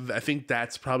be. I think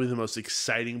that's probably the most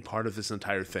exciting part of this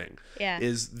entire thing. Yeah.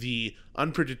 Is the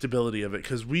unpredictability of it.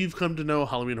 Because we've come to know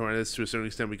Halloween Horror Nights to a certain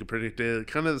extent. We can predict it.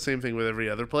 Kind of the same thing with every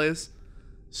other place.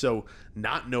 So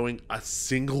not knowing a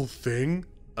single thing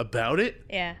about it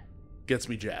gets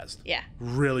me jazzed. Yeah.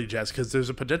 Really jazzed, because there's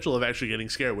a potential of actually getting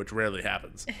scared, which rarely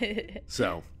happens.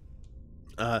 So,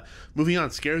 moving on,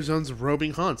 scare zones,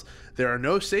 roaming haunts. There are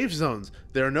no safe zones.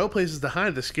 There are no places to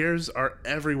hide. The scares are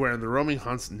everywhere, and the roaming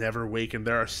haunts never waken.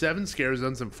 There are 7 scare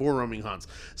zones and 4 roaming haunts.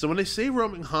 So when they say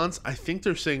roaming haunts, I think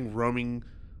they're saying roaming,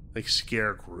 like,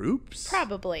 scare groups?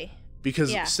 Probably.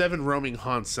 Because 7 roaming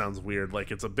haunts sounds weird,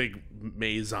 like it's a big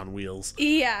maze on wheels.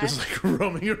 Yeah. Just like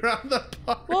roaming around the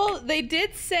park. Well, they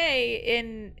did say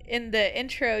in the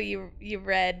intro you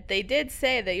read, they did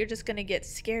say that you're just going to get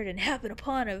scared and happen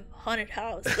upon a haunted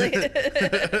house. Like,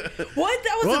 what?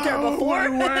 That wasn't there before?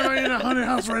 Why am I in a haunted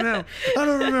house right now? I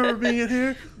don't remember being in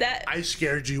here. That I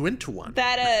scared you into one.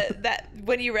 That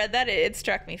when you read that, it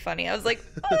struck me funny. I was like,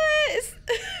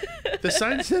 what? The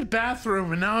sign said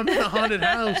bathroom, and now I'm in a haunted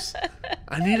house.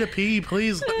 I need a pee.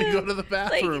 Please let me go to the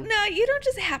bathroom. Like, no, you don't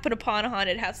just happen upon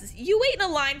haunted houses. You wait in a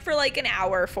line for like an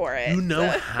hour for it. You know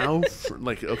how?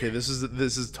 Like, okay, this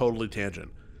is totally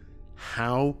tangent.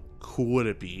 How cool would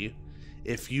it be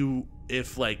if you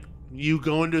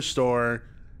go into a store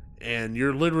and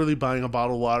you're literally buying a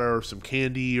bottle of water or some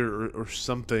candy or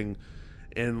something,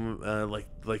 and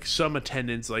like some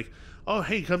attendants like, oh,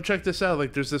 hey, come check this out.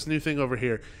 Like, there's this new thing over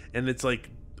here, and it's like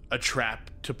a trap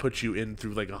to put you in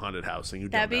through like a haunted house, and you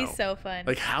don't know. That'd be so fun.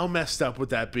 Like, how messed up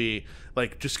would that be?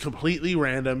 Like, just completely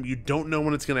random. You don't know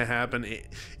when it's gonna happen.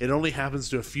 It only happens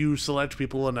to a few select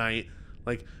people a night.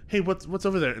 Like, hey, what's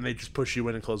over there? And they just push you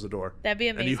in and close the door. That'd be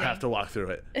amazing. And you have to walk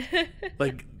through it.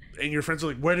 Like, and your friends are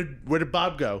like, where did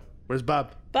Bob go? Where's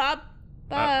Bob? Bob.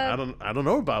 I don't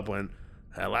know where Bob went.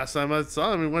 Last time I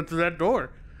saw him, he went through that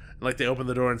door. Like, they open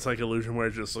the door and it's like illusion where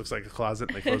it just looks like a closet,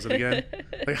 and they close it again.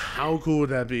 Like, how cool would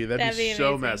that be? That'd be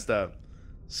so messed up.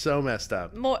 So messed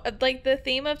up. More like, the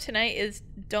theme of tonight is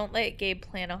don't let Gabe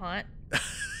plan a haunt.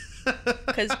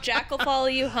 Because Jack will follow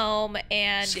you home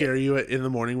and scare you in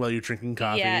the morning while you're drinking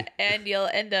coffee. Yeah, and you'll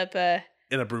end up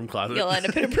in a broom closet. You'll end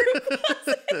up in a broom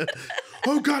closet.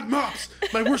 Oh God, mops!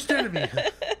 My worst enemy.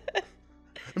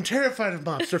 I'm terrified of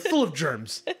mops. They're full of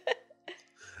germs.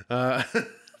 Oh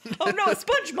no, a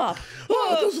sponge mop!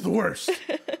 Oh, those are the worst.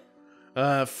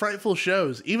 Frightful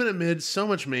shows. Even amid so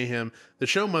much mayhem, the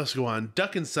show must go on.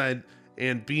 Duck inside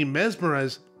and be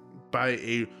mesmerized by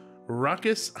a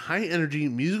raucous, high-energy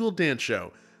musical dance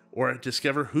show or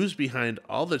discover who's behind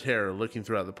all the terror lurking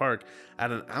throughout the park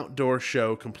at an outdoor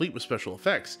show complete with special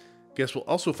effects. Guests will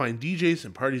also find DJs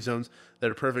and party zones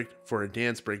that are perfect for a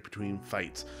dance break between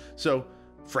fights. So,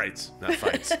 frights, not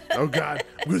fights. Oh God,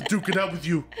 I'm gonna duke it out with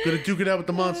you. I'm gonna duke it out with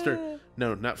the monster.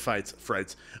 No, not fights,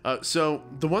 frights. So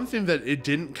the one thing that it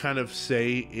didn't kind of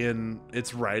say in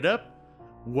its write-up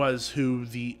was who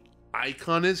the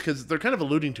icon is, because they're kind of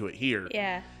alluding to it here.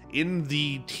 Yeah. In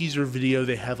the teaser video,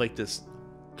 they have like this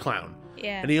clown.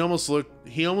 Yeah. And he almost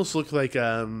looked like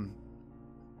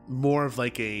more of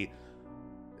like a,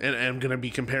 and I'm gonna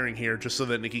be comparing here just so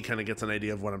that Nikki kind of gets an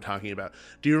idea of what I'm talking about.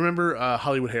 Do you remember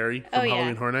Hollywood Harry from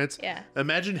Halloween Horror Nights? Yeah.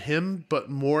 Imagine him, but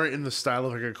more in the style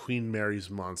of like a Queen Mary's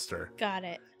monster. Got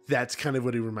it. That's kind of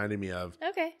what he reminded me of.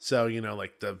 Okay. So, you know,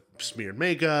 like the smeared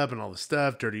makeup and all the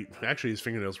stuff, dirty. Actually, his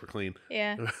fingernails were clean.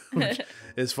 Yeah. Which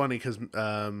is funny because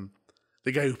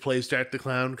the guy who plays Jack the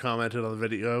Clown commented on the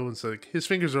video and said like, his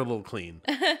fingers are a little clean.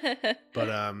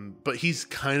 But he's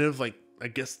kind of like, I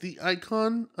guess, the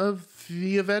icon of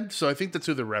the event. So I think that's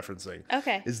who they're referencing.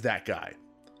 Okay. Is that guy.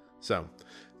 So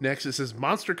next it says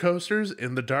monster coasters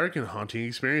in the dark and haunting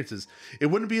experiences. It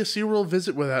wouldn't be a SeaWorld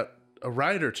visit without a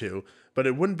ride or two, but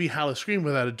it wouldn't be Howl-o-Scream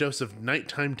without a dose of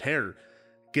nighttime terror.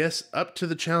 Guests up to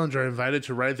the challenge are invited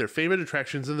to ride their favorite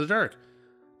attractions in the dark.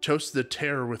 Toast the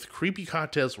terror with creepy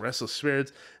cocktails, restless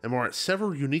spirits, and more at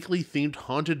several uniquely themed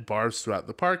haunted bars throughout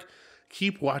the park.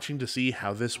 Keep watching to see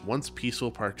how this once peaceful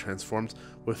park transforms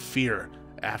with fear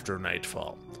after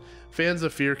nightfall. Fans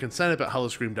of Fear can sign up at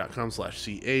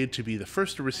howloscream.com/CA to be the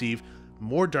first to receive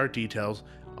more dark details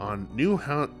on new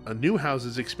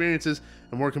houses, experiences,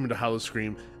 and more coming to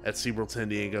Howl-o-Scream at SeaWorld San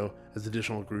Diego as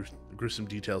additional gruesome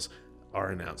details are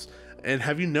announced. And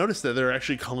have you noticed that they're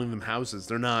actually calling them houses?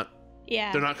 They're not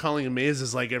calling them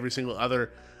mazes like every single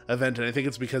other event, and I think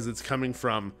it's because it's coming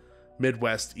from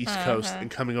Midwest, East Coast, and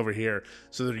coming over here.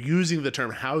 So they're using the term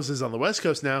houses on the West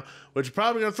Coast now, which is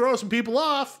probably going to throw some people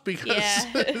off because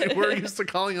we're used to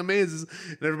calling them mazes.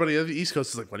 And everybody on the East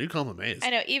Coast is like, what do you call them a maze? I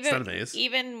know, it's not a maze.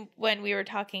 Even when we were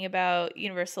talking about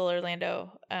Universal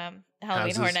Orlando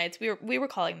Halloween Horror Nights, we were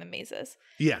calling them mazes.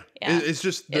 Yeah. It's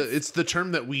just it's the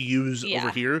term that we use over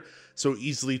here, so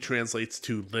easily translates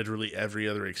to literally every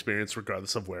other experience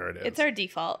regardless of where it is. It's our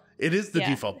default. It is the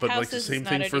default, but houses like the same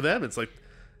thing for them. It's like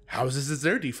houses is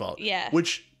their default. Yeah.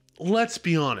 Which, let's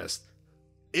be honest,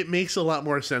 it makes a lot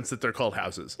more sense that they're called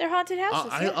houses. They're haunted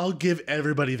houses. I'll give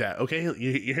everybody that, okay?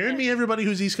 You're hearing me, everybody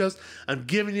who's East Coast? I'm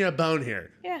giving you a bone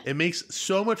here. Yeah. It makes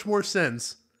so much more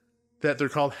sense that they're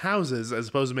called houses as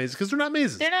opposed to mazes, because they're not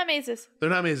mazes. They're not mazes. They're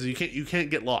not mazes. You can't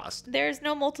get lost. There's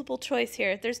no multiple choice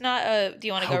here. There's not a, do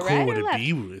you want to go right or left? How cool would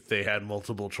it be if they had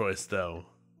multiple choice, though?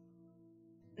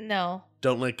 No.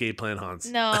 Don't let gay plan haunts.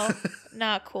 No,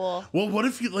 not cool. Well, what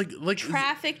if you like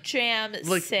traffic jam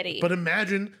city? But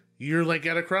imagine you're like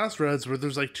at a crossroads where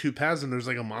there's like two paths and there's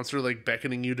like a monster like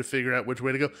beckoning you to figure out which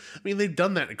way to go. I mean, they've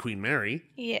done that in Queen Mary.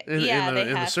 Yeah, in they have.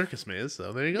 The circus maze.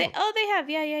 So there you go. They have.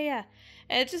 Yeah.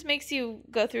 And it just makes you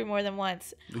go through more than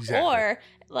once. Exactly. Or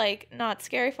like not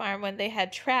Scary Farm when they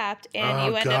had Trapped and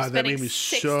you end up spending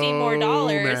 $60 so more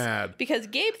mad. because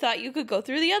Gabe thought you could go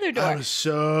through the other door. I was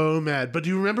so mad. But do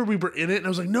you remember we were in it and I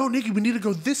was like, no, Nikki, we need to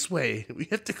go this way. We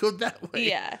have to go that way.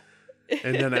 Yeah.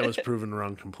 And then I was proven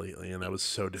wrong completely and I was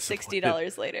so disappointed.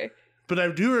 $60 later. But I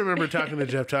do remember talking to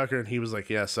Jeff Tucker and he was like,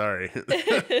 yeah, sorry.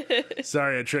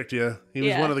 Sorry, I tricked you. He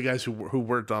was one of the guys who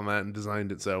worked on that and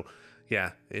designed it. So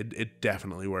yeah, it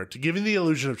definitely worked. Giving the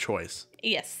illusion of choice.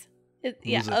 Yes. It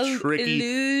was a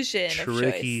tricky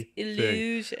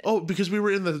illusion. Oh, because we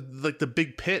were in the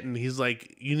big pit and he's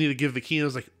like, you need to give the key. And I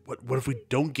was like, what if we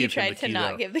don't give him the key? You tried to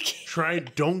not give the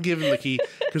key. Don't give him the key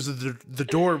because the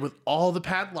door with all the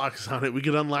padlocks on it, we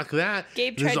could unlock that.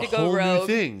 Gabe tried to go whole rogue. New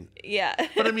thing. Yeah.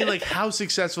 But I mean, like, how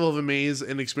successful of a maze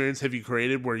and experience have you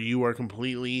created where you are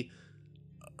completely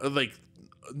like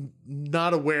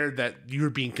not aware that you're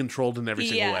being controlled in every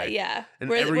single way? Yeah.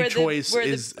 And every choice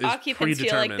is occupants feel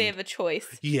like predetermined. they have a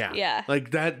choice. Yeah.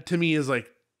 Like that to me is like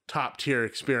top tier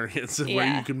experience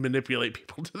where you can manipulate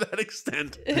people to that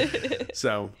extent.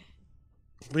 So,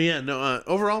 but yeah, no.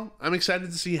 Overall, I'm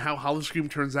excited to see how Howl-o-Scream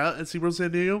turns out at SeaWorld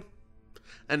San Diego.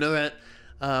 I know that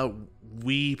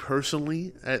we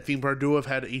personally at Theme Park Duo have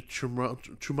had a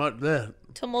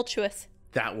tumultuous.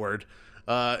 That word.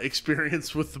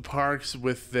 Experience with the parks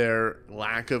with their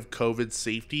lack of COVID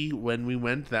safety when we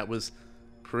went. That was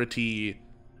pretty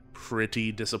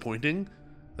disappointing,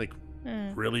 like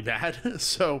really bad.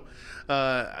 So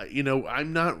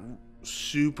I'm not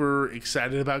super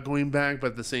excited about going back, but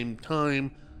at the same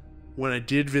time, when I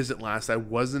did visit last, I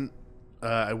wasn't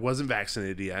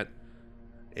vaccinated yet,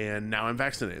 and now I'm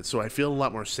vaccinated, so I feel a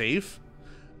lot more safe.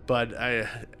 But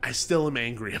I still am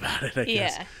angry about it, I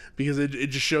guess, because it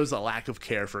just shows a lack of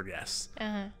care for guests.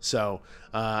 So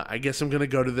I guess I'm going to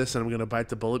go to this and I'm going to bite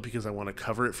the bullet because I want to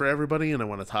cover it for everybody and I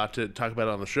want to talk about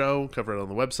it on the show, cover it on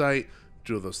the website,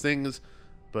 do those things.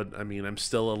 But, I mean, I'm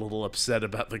still a little upset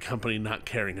about the company not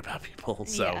caring about people.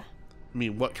 So, I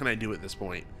mean, what can I do at this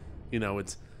point? You know,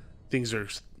 things are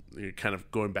kind of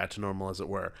going back to normal, as it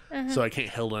were. So I can't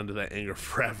hold on to that anger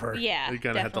forever. Yeah, I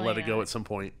kind of have to let it go at some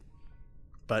point.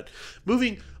 But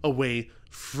moving away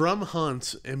from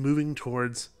haunts and moving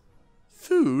towards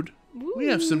food, we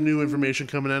have some new information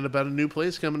coming out about a new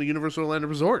place coming to Universal Orlando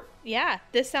Resort. Yeah,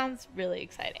 this sounds really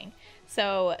exciting.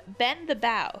 So, Bend the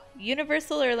Bow.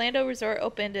 Universal Orlando Resort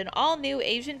opened an all-new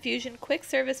Asian fusion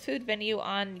quick-service food venue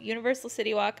on Universal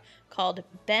City Walk called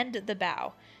Bend the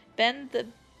Bow.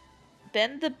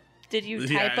 Did you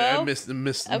typo? Yeah, I missed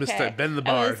that. Bend the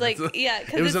bar. I was like, yeah,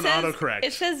 because it was an autocorrect.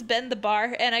 It says bend the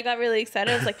bar, and I got really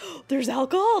excited. I was like, oh, there's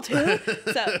alcohol too.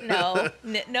 So no,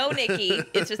 Nikki,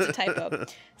 it's just a typo.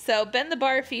 So Bend the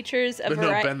Bar features a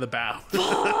variety. No, Bend the Bow.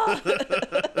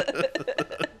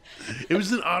 It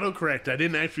was an autocorrect. I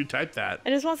didn't actually type that. I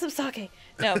just want some sake.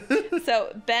 No.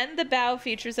 So Bend the Bow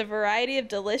features a variety of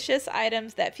delicious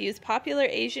items that fuse popular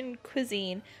Asian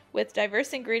cuisine with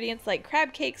diverse ingredients like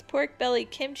crab cakes, pork belly,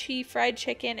 kimchi, fried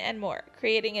chicken, and more,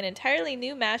 creating an entirely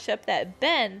new mashup that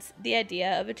bends the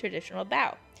idea of a traditional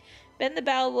bao. Bend the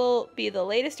Bow will be the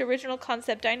latest original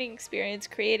concept dining experience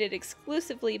created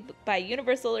exclusively by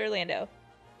Universal Orlando,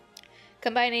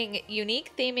 combining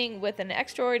unique theming with an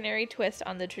extraordinary twist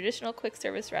on the traditional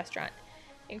quick-service restaurant.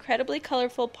 Incredibly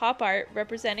colorful pop art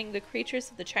representing the creatures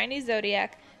of the Chinese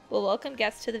zodiac will welcome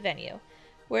guests to the venue,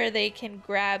 where they can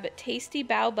grab tasty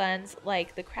bao buns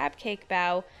like the crab cake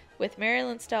bao with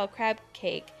Maryland-style crab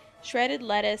cake, shredded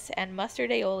lettuce, and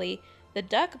mustard aioli, the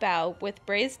duck bao with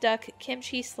braised duck,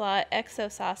 kimchi slaw,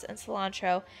 exo sauce, and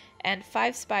cilantro, and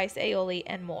 5-spice aioli,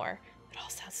 and more. It all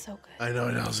sounds so good. I know,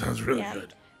 it all sounds really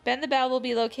good. Bend the Bow will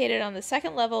be located on the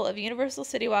second level of Universal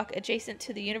City Walk, adjacent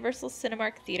to the Universal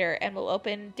Cinemark Theater, and will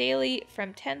open daily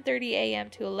from 10:30 a.m.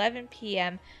 to 11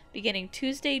 p.m., beginning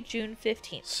Tuesday, June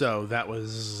 15th. So that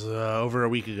was over a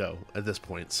week ago at this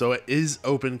point. So it is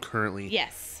open currently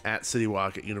at City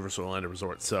Walk at Universal Orlando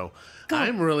Resort. So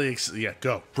I'm really excited. Yeah,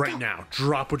 go right now.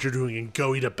 Drop what you're doing and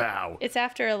go eat a bao. It's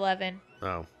after 11.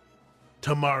 Oh.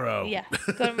 Tomorrow. Yeah,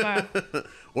 go tomorrow.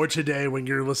 Or today when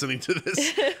you're listening to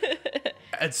this.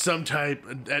 At some time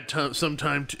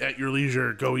at your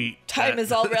leisure, go eat. Time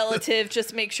is all relative.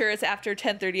 Just make sure it's after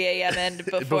 10:30 a.m. and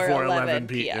before 11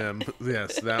 p.m.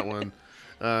 Yes, that one.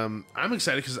 I'm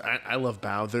excited because I love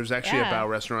bao. There's actually a bao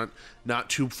restaurant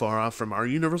not too far off from our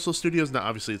Universal Studios. Now,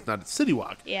 obviously, it's not at City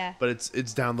Walk. Yeah. But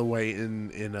it's down the way in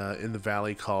the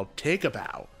valley called Take a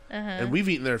Bao. And we've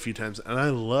eaten there a few times, and I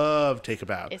love Take a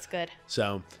Bao. It's good.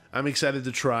 So I'm excited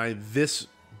to try this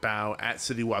bao at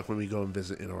City Walk when we go and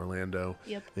visit in Orlando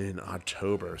in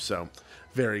October. So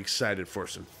very excited for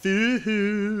some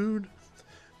food.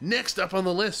 Next up on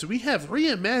the list, we have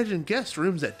reimagined guest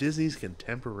rooms at Disney's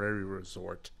Contemporary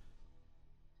Resort.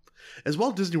 As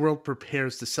Walt Disney World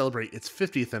prepares to celebrate its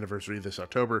 50th anniversary this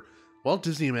October, Walt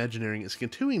Disney Imagineering is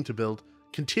continuing to build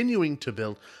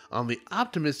on the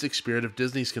optimistic spirit of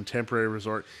Disney's Contemporary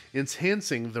Resort,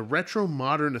 enhancing the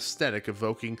retro-modern aesthetic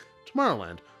evoking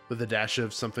Tomorrowland with a dash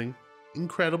of something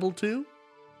incredible too.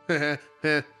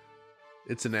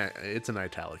 It's in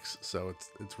italics, so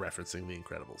it's referencing The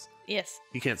Incredibles. Yes.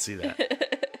 You can't see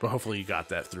that, but hopefully you got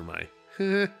that through my.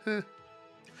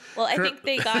 Well, I think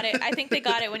they got it. I think they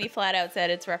got it when he flat out said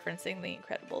it's referencing The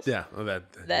Incredibles. Yeah,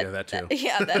 that too. That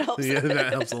helps. Yeah,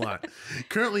 that helps a lot.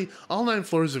 Currently, all 9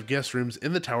 floors of guest rooms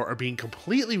in the tower are being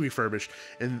completely refurbished,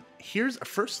 and here's a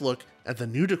first look at the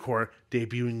new decor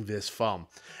debuting this fall.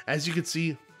 As you can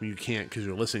see, well, you can't because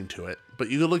you're listening to it, but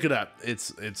you can look it up.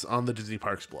 It's on the Disney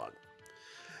Parks blog.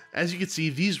 As you can see,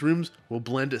 these rooms will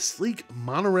blend a sleek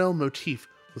monorail motif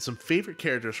with some favorite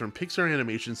characters from Pixar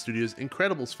Animation Studios'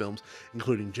 Incredibles films,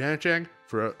 including Jack,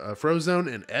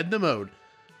 Frozone, and Edna Mode.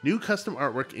 New custom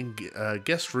artwork in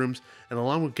guest rooms and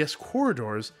along with guest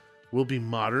corridors will be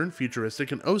modern,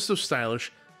 futuristic, and oh so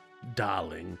stylish,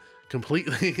 darling,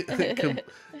 completely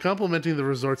complementing the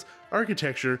resort's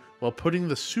architecture while putting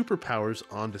the superpowers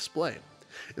on display.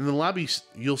 In the lobby,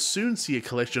 you'll soon see a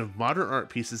collection of modern art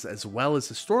pieces as well as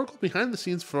historical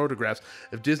behind-the-scenes photographs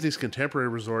of Disney's Contemporary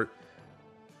Resort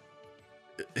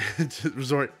in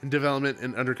development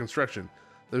and under construction.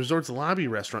 The resort's lobby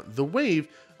restaurant, The Wave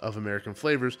of American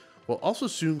Flavors, will also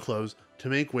soon close to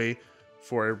make way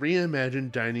for a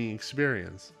reimagined dining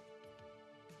experience.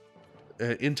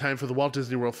 in time for the Walt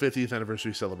Disney World 50th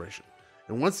anniversary celebration.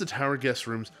 And once the tower guest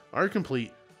rooms are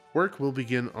complete, work will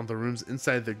begin on the rooms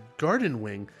inside the garden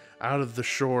wing out on the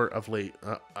shore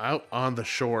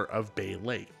of Bay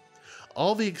Lake.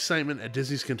 All the excitement at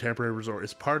Disney's Contemporary Resort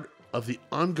is part of the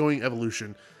ongoing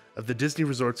evolution of the Disney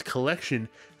Resorts collection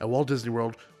at Walt Disney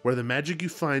World, where the magic you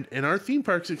find in our theme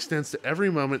parks extends to every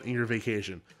moment in your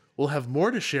vacation. We'll have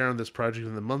more to share on this project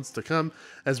in the months to come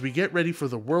as we get ready for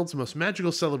the world's most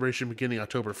magical celebration beginning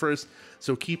October 1st,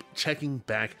 so keep checking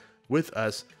back with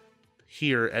us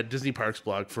here at Disney Parks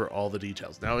Blog for all the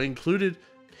details. Now, I included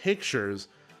pictures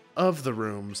of the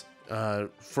rooms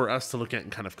for us to look at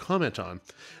and kind of comment on.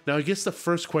 Now, I guess the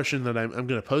first question that I'm going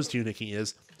to pose to you, Nikki,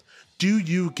 is, do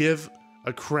you give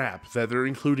a crap that they're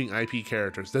including IP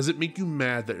characters? Does it make you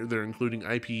mad that they're including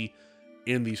IP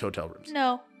in these hotel rooms?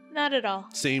 No, not at all.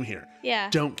 Same here. Yeah.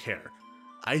 Don't care.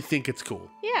 I think it's cool.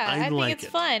 Yeah, I think like it's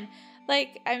it. fun.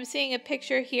 Like, I'm seeing a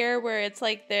picture here where it's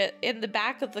like in the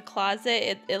back of the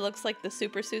closet, it looks like the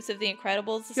super suits of the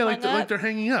Incredibles is Yeah, hung like up. they're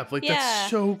hanging up. Like, Yeah.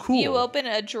 that's so cool. You open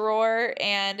a drawer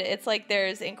and it's like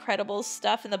there's Incredibles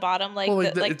stuff in the bottom, like Well,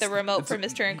 the remote for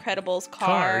Mr. Incredible's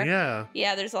car. Yeah.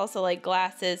 Yeah, there's also like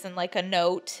glasses and like a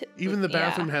note. Even the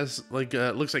bathroom Yeah. has like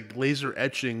looks like laser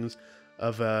etchings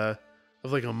of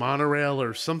like a monorail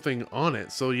or something on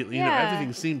it. So you know Yeah.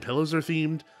 everything's themed. Pillows are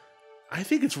themed. I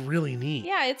think it's really neat.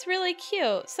 Yeah, it's really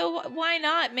cute. So why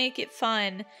not make it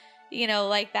fun,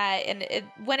 like that? And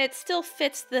when it still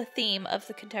fits the theme of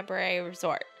the Contemporary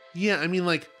Resort. Yeah, I mean,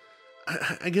 like,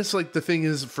 I guess like the thing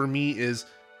is for me is,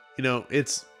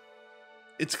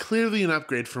 it's clearly an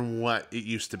upgrade from what it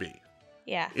used to be.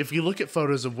 Yeah. If you look at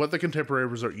photos of what the Contemporary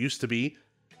Resort used to be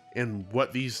and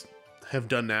what these have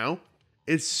done now,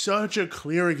 it's such a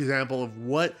clear example of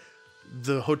what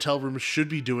the hotel rooms should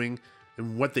be doing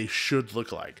and what they should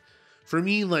look like. For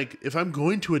me, like, if I'm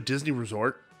going to a Disney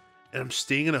resort and I'm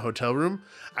staying in a hotel room,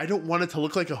 I don't want it to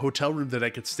look like a hotel room that I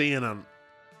could stay in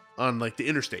on like the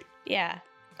interstate. Yeah.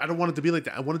 I don't want it to be like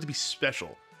that. I want it to be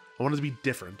special. I want it to be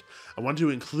different. I want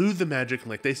to include the magic, and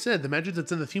like they said, the magic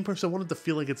that's in the theme parks, I want it to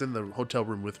feel like it's in the hotel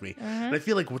room with me. And I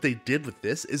feel like what they did with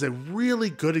this is a really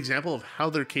good example of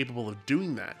how they're capable of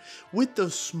doing that. With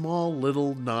those small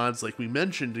little nods, like we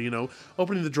mentioned,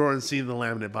 opening the drawer and seeing the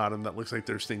laminate bottom that looks like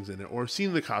there's things in it, or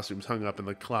seeing the costumes hung up in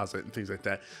the closet and things like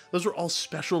that. Those are all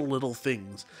special little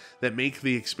things that make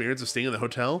the experience of staying in the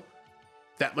hotel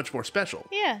that much more special.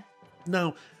 Yeah.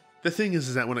 Now, the thing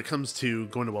is that when it comes to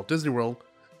going to Walt Disney World,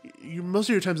 most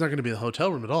of your time's not going to be in the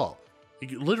hotel room at all.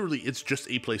 Literally, it's just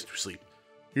a place to sleep.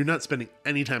 You're not spending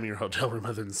any time in your hotel room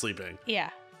other than sleeping. Yeah.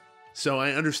 So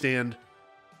I understand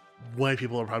why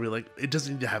people are probably like, it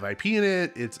doesn't need to have IP in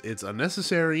it. It's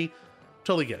unnecessary.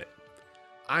 Totally get it.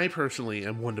 I personally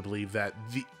am one to believe that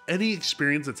any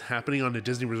experience that's happening on a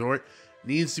Disney resort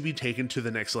needs to be taken to the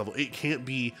next level. It can't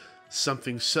be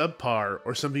something subpar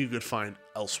or something you could find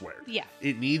elsewhere. Yeah.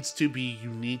 It needs to be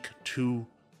unique to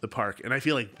the park, and I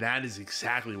feel like that is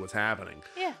exactly what's happening.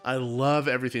 Yeah. I love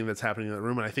everything that's happening in that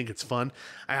room, and I think it's fun.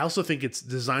 I also think it's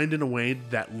designed in a way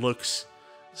that looks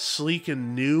sleek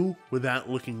and new without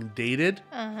looking dated,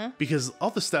 because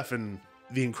all the stuff in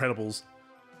The Incredibles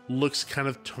looks kind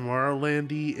of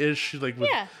Tomorrowland-y-ish, like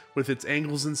with its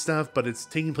angles and stuff, but it's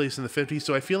taking place in the 50s,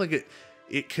 so I feel like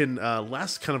it can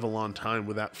last kind of a long time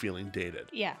without feeling dated.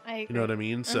 Yeah, I agree. You know what I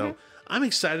mean? So I'm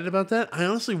excited about that. I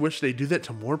honestly wish they do that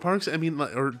to more parks. I mean,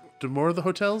 or to more of the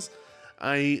hotels.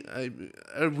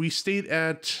 We stayed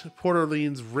at Port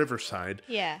Orleans Riverside.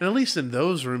 Yeah. And at least in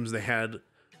those rooms, they had,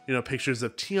 pictures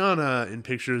of Tiana and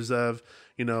pictures of,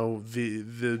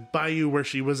 the bayou where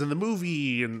she was in the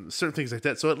movie and certain things like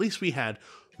that. So at least we had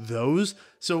those.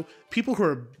 So people who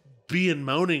are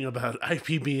moaning about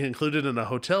IP being included in a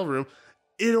hotel room,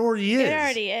 it already is. It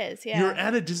already is, yeah. You're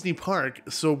at a Disney park,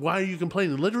 so why are you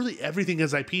complaining? Literally everything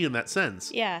has IP in that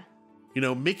sense. Yeah.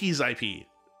 Mickey's IP.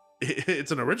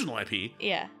 It's an original IP.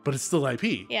 Yeah. But it's still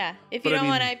IP. Yeah. If But you I don't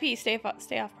want mean- IP, stay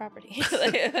off property.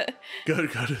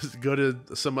 Go to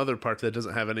some other park that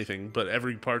doesn't have anything, but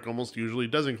every park almost usually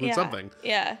does include Yeah. something.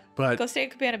 Yeah. But Go stay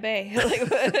at Cabana Bay.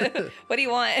 Like, what do you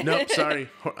want? nope, sorry.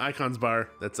 Icons Bar,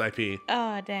 that's IP.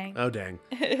 Oh, dang. Oh dang.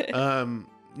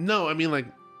 No, I mean, like,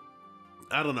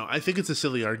 I don't know. I think it's a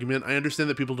silly argument. I understand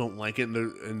that people don't like it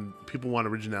and people want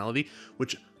originality,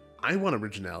 which I want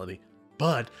originality,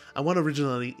 but I want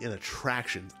originality in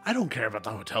attractions. I don't care about the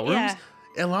hotel rooms.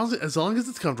 Yeah. As long as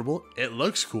it's comfortable, it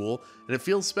looks cool, and it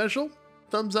feels special,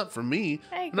 thumbs up from me.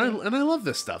 I And agree. I love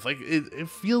this stuff. Like it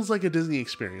feels like a Disney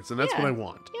experience, and that's Yeah. what I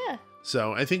want. Yeah.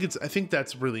 So I think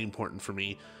that's really important for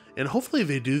me. And hopefully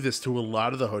they do this to a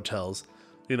lot of the hotels.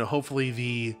 Hopefully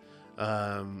the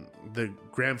The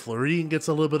Grand Floridian gets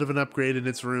a little bit of an upgrade in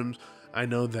its rooms. I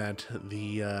know that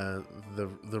the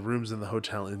rooms in the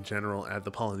hotel in general at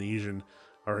the Polynesian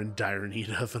are in dire need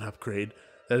of an upgrade.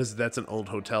 That's an old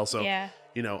hotel, so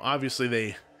you know, obviously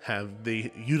they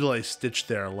utilize Stitch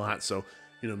there a lot, so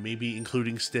you know, maybe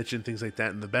including Stitch and things like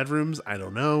that in the bedrooms. I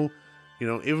don't know. You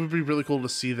know, it would be really cool to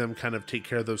see them kind of take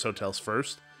care of those hotels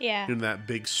first. Yeah. Do that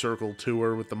big circle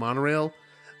tour with the monorail,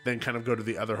 then kind of go to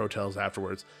the other hotels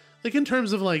afterwards. Like in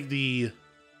terms of like the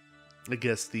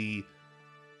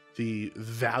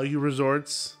value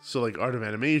resorts, so like Art of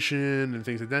Animation and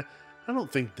things like that, I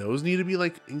don't think those need to be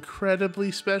like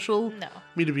incredibly special. No. I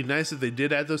mean, it'd be nice if they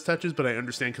did add those touches, but I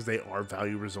understand because they are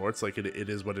value resorts. Like it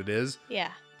is what it is.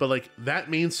 Yeah. But like that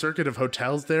main circuit of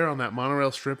hotels there on that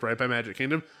monorail strip right by Magic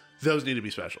Kingdom, those need to be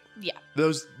special. Yeah.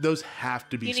 Those have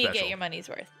to be special. You need to get your money's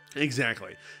worth.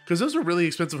 Exactly. Because those are really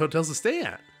expensive hotels to stay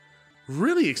at.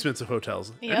 Really expensive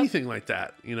hotels. Yep. Anything like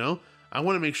that, you know? I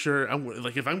want to make sure,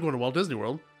 like if I'm going to Walt Disney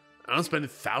World, I'm spending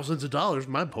thousands of dollars,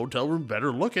 my hotel room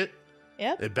better look it.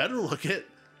 Yep. It better look it.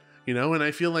 You know, and I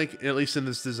feel like, at least in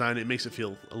this design, it makes it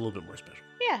feel a little bit more special.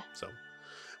 Yeah. So,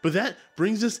 but that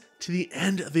brings us to the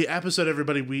end of the episode,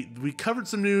 everybody. We covered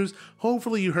some news.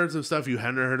 Hopefully you heard some stuff you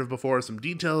hadn't heard of before, some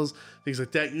details, things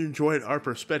like that. You enjoyed our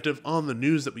perspective on the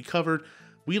news that we covered.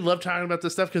 We love talking about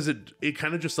this stuff because it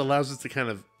kind of just allows us to kind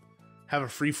of have a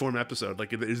free-form episode. Like,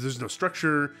 there's no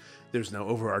structure, there's no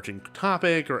overarching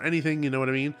topic or anything, you know what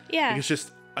I mean? Yeah. Like, it's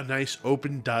just a nice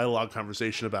open dialogue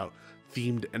conversation about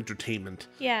themed entertainment.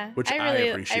 Yeah. Which I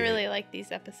appreciate. I really like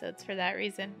these episodes for that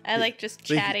reason. I like just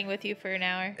chatting with you for an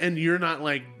hour. And you're not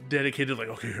like dedicated, like,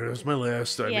 okay, here's my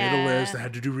list. I made a list. I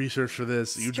had to do research for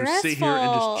this. You just sit here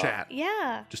and just chat.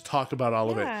 Yeah. Just talk about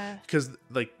all of it. Because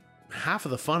like half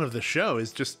of the fun of the show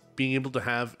is just being able to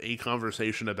have a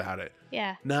conversation about it.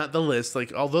 Yeah. Not the list.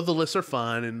 Like, although the lists are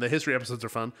fun and the history episodes are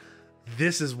fun,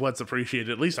 this is what's appreciated,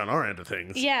 at least on our end of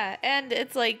things. Yeah, and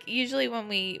it's like usually when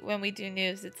we do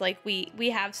news, it's like we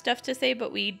have stuff to say,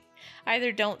 but we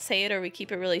either don't say it or we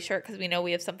keep it really short because we know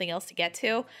we have something else to get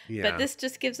to. Yeah. But this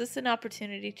just gives us an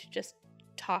opportunity to just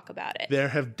talk about it. There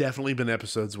have definitely been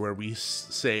episodes where we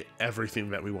say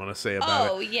everything that we want to say about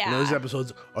it. Oh, yeah. And those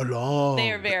episodes are long.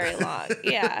 They are very long.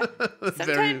 Yeah.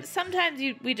 Sometimes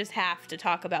we just have to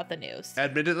talk about the news.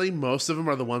 Admittedly, most of them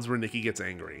are the ones where Nikki gets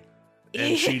angry.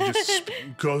 And she just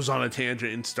goes on a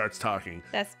tangent and starts talking.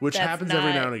 Which happens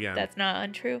every now and again. That's not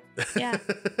untrue. Yeah.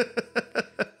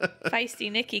 Feisty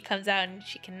Nikki comes out and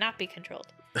she cannot be controlled.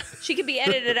 She can be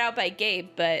edited out by Gabe,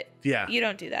 but you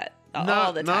don't do that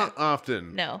all the time. Not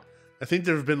often. No. I think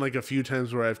there have been like a few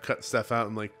times where I've cut stuff out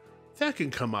and like, that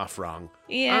can come off wrong.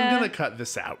 Yeah. I'm going to cut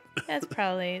this out. That's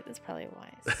probably wise.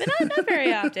 But not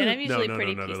very often. I'm usually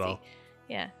pretty PC. At all.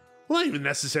 Yeah. Well, not even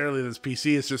necessarily that's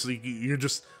PC. It's just like you're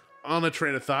just on a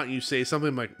train of thought and you say something,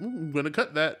 I'm like, I'm going to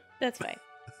cut that. That's fine.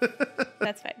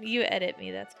 That's fine. You edit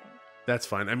me. That's fine. That's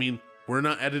fine. I mean, we're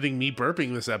not editing me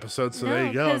burping this episode, so there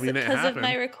you go. I mean, it happened. Because of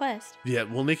my request. Yeah,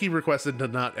 well, Nikki requested to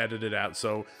not edit it out,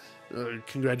 so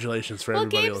congratulations for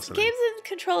everybody listening. Gabe's in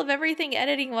control of everything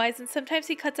editing-wise, and sometimes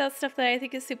he cuts out stuff that I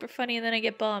think is super funny, and then I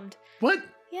get bummed. What?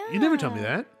 Yeah. You never tell me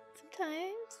that.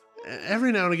 Sometimes.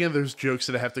 Every now and again, there's jokes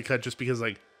that I have to cut just because,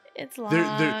 like, it's long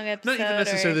episode. Not even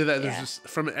necessarily that. There's just,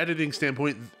 from an editing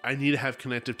standpoint, I need to have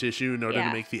connective tissue in order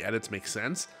to make the edits make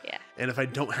sense. Yeah. And if I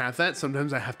don't have that,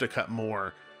 sometimes I have to cut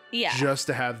more. Yeah. Just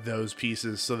to have those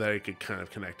pieces so that I could kind of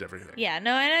connect everything. Yeah.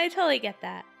 No, and I totally get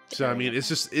that. So I mean, it's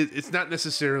just it's not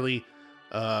necessarily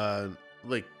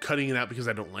like cutting it out because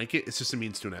I don't like it. It's just a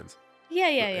means to an end. Yeah.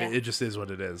 It just is what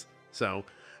it is. So.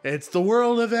 It's the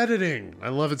world of editing. I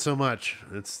love it so much.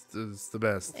 It's the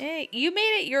best. Hey, you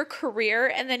made it your career,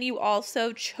 and then you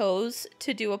also chose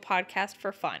to do a podcast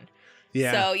for fun.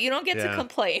 Yeah. So you don't get to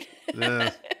complain.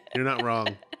 You're not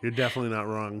wrong. You're definitely not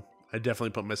wrong. I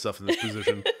definitely put myself in this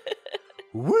position.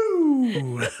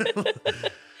 Woo!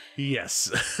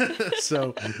 Yes.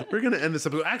 So we're gonna end this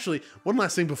episode. Actually, one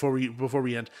last thing before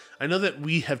we end. I know that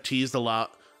we have teased a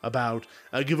lot about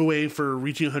a giveaway for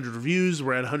reaching 100 reviews.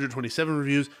 We're at 127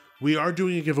 reviews. We are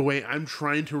doing a giveaway. I'm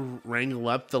trying to wrangle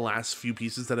up the last few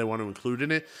pieces that I want to include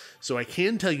in it. So I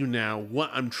can tell you now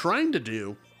what I'm trying to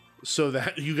do so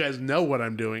that you guys know what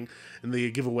I'm doing. And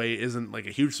the giveaway isn't like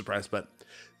a huge surprise, but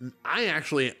I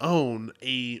actually own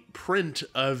a print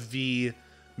of the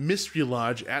Mystery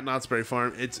Lodge at Knott's Berry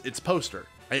Farm. It's poster.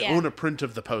 I own a print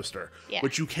of the poster,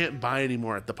 which you can't buy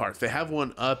anymore at the park. They have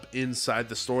one up inside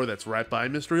the store that's right by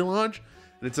Mystery Lodge.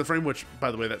 And it's a frame, which,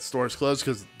 by the way, that store is closed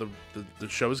because the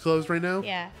show is closed right now.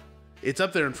 Yeah. It's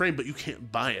up there in frame, but you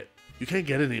can't buy it. You can't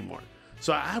get it anymore.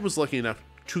 So I was lucky enough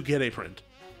to get a print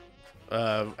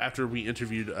after we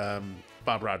interviewed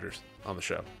Bob Rogers on the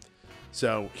show.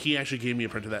 So he actually gave me a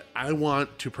print of that. I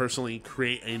want to personally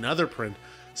create another print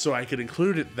so I could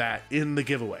include that in the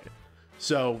giveaway.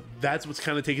 So that's what's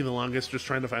kind of taking the longest, just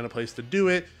trying to find a place to do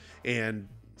it and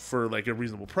for like a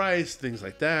reasonable price, things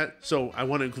like that. So I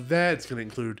want to include that. It's going to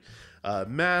include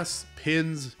masks,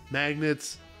 pins,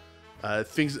 magnets,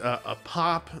 things, a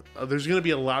pop. There's going to be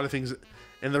a lot of things.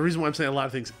 And the reason why I'm saying a lot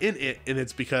of things in it, and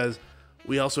it's because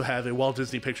we also have a Walt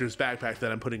Disney Pictures backpack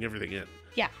that I'm putting everything in.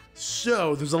 Yeah.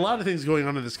 So there's a lot of things going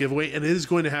on in this giveaway, and it is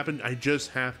going to happen. I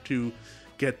just have to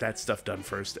get that stuff done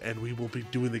first, and we will be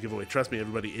doing the giveaway. Trust me,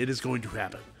 everybody, it is going to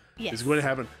happen. Yes. It's going to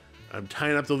happen. I'm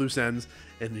tying up the loose ends,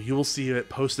 and you will see it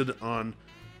posted on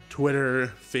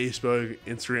Twitter, Facebook,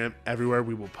 Instagram, everywhere.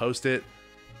 We will post it,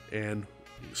 and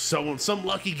some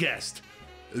lucky guest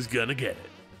is gonna get it.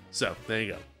 So there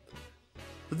you go.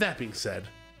 With that being said,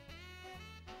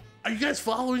 are you guys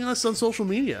following us on social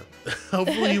media?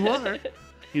 Hopefully you are.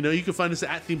 You know, you can find us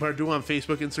at Theme Park Duo on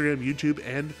Facebook, Instagram, YouTube,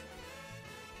 and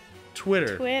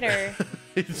Twitter.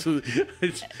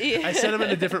 I said them in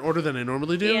a different order than I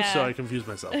normally do, so I confuse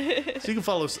myself. So you can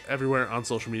follow us everywhere on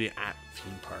social media at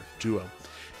Theme Park Duo.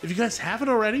 If you guys haven't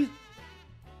already,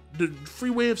 the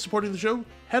free way of supporting the show,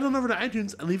 head on over to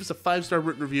iTunes and leave us a 5-star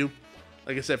written review.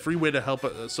 Like I said, free way to help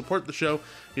support the show.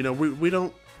 You know, we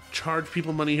don't charge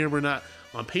people money here. We're not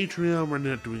on Patreon. We're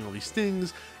not doing all these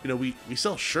things. You know, we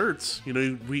sell shirts. You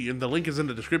know, and the link is in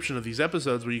the description of these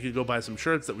episodes where you can go buy some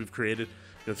shirts that we've created.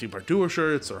 You know, Theme Park Duo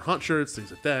shirts or Hunt shirts,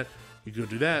 things like that. You can go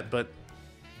do that. But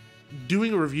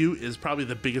doing a review is probably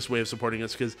the biggest way of supporting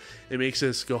us because it makes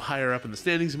us go higher up in the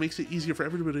standings. It makes it easier for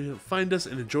everybody to find us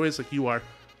and enjoy us like you are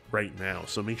right now.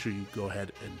 So make sure you go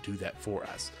ahead and do that for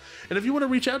us. And if you want to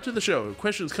reach out to the show,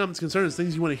 questions, comments, concerns,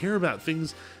 things you want to hear about,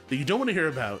 things that you don't want to hear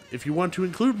about, if you want to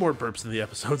include more burps in the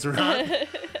episodes or not,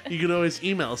 you can always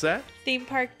email us at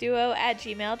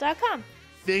themeparkduo@gmail.com.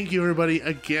 Thank you, everybody,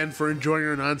 again for enjoying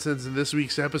our nonsense in this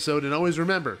week's episode. And always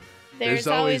remember, there's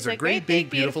always a great,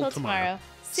 big, beautiful tomorrow.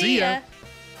 See ya!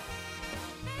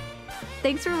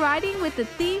 Thanks for riding with the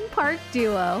Theme Park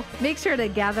Duo. Make sure to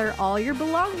gather all your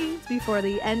belongings before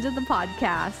the end of the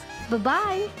podcast.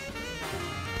 Bye-bye.